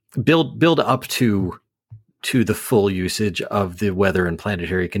 Build up to the full usage of the weather and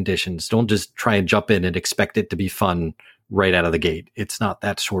planetary conditions. Don't just try and jump in and expect it to be fun right out of the gate. It's not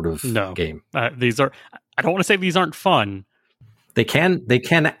that sort of game. I don't want to say these aren't fun. They can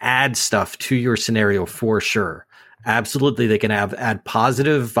add stuff to your scenario for sure. Absolutely, they can add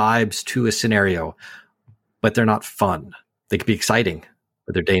positive vibes to a scenario, but they're not fun. They can be exciting,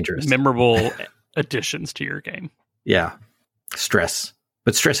 but they're dangerous. Memorable additions to your game. Yeah. Stress.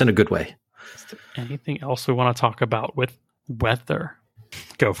 But stress in a good way. Is there anything else we want to talk about with weather?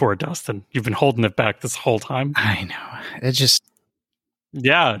 Go for it, Dustin. You've been holding it back this whole time. I know. It just...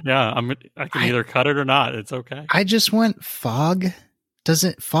 Yeah. I can either cut it or not. It's okay. I just want fog.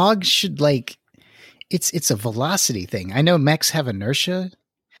 Fog should like... It's a velocity thing. I know mechs have inertia,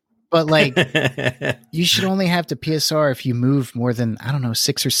 but like you should only have to PSR if you move more than,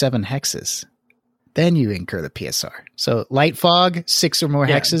 6 or 7 hexes. Then you incur the PSR. So light fog, 6 or more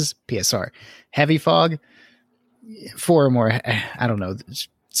hexes, PSR. Heavy fog, 4 or more,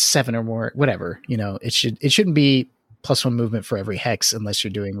 7 or more, whatever. It shouldn't be +1 movement for every hex unless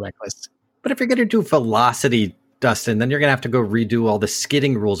you're doing reckless. But if you're going to do velocity, Dustin, then you're going to have to go redo all the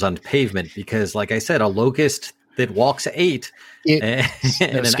skidding rules on pavement, because like I said, a locust that walks 8 and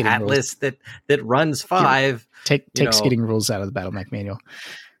an atlas that runs 5. Take skidding rules out of the Battle Mech manual.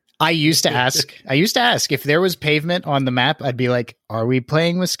 I used to ask if there was pavement on the map, I'd be like, are we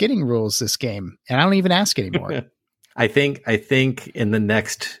playing with skidding rules this game? And I don't even ask anymore. I think in the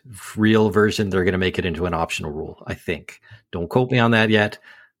next real version, they're going to make it into an optional rule. I think. Don't quote me on that yet,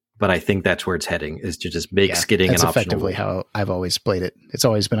 but I think that's where it's heading, is to just make skidding an optional. That's effectively how I've always played it. It's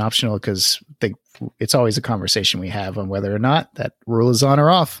always been optional because it's always a conversation we have on whether or not that rule is on or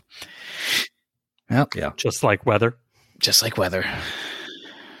off. Well, yeah. Just like weather.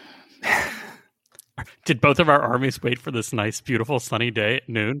 Did both of our armies wait for this nice, beautiful, sunny day at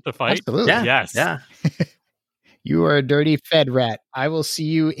noon to fight? Absolutely. Yeah. Yes. Yeah. You are a dirty Fed rat. I will see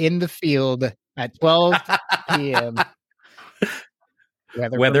you in the field at 12 p.m.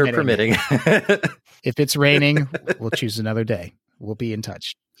 Weather permitting. If it's raining, we'll choose another day. We'll be in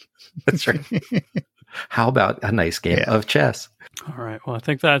touch. That's right. How about a nice game of chess? All right. Well, I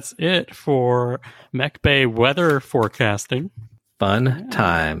think that's it for Mech Bay weather forecasting. Fun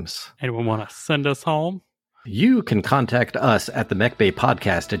times. Anyone want to send us home? You can contact us at the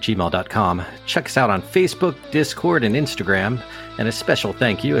mechbaypodcast@gmail.com. Check us out on Facebook, Discord, and Instagram. And a special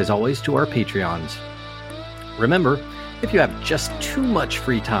thank you, as always, to our Patreons. Remember, if you have just too much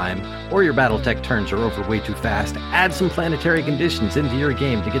free time, or your Battletech turns are over way too fast, add some planetary conditions into your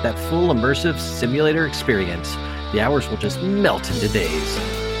game to get that full immersive simulator experience. The hours will just melt into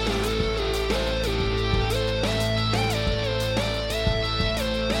days.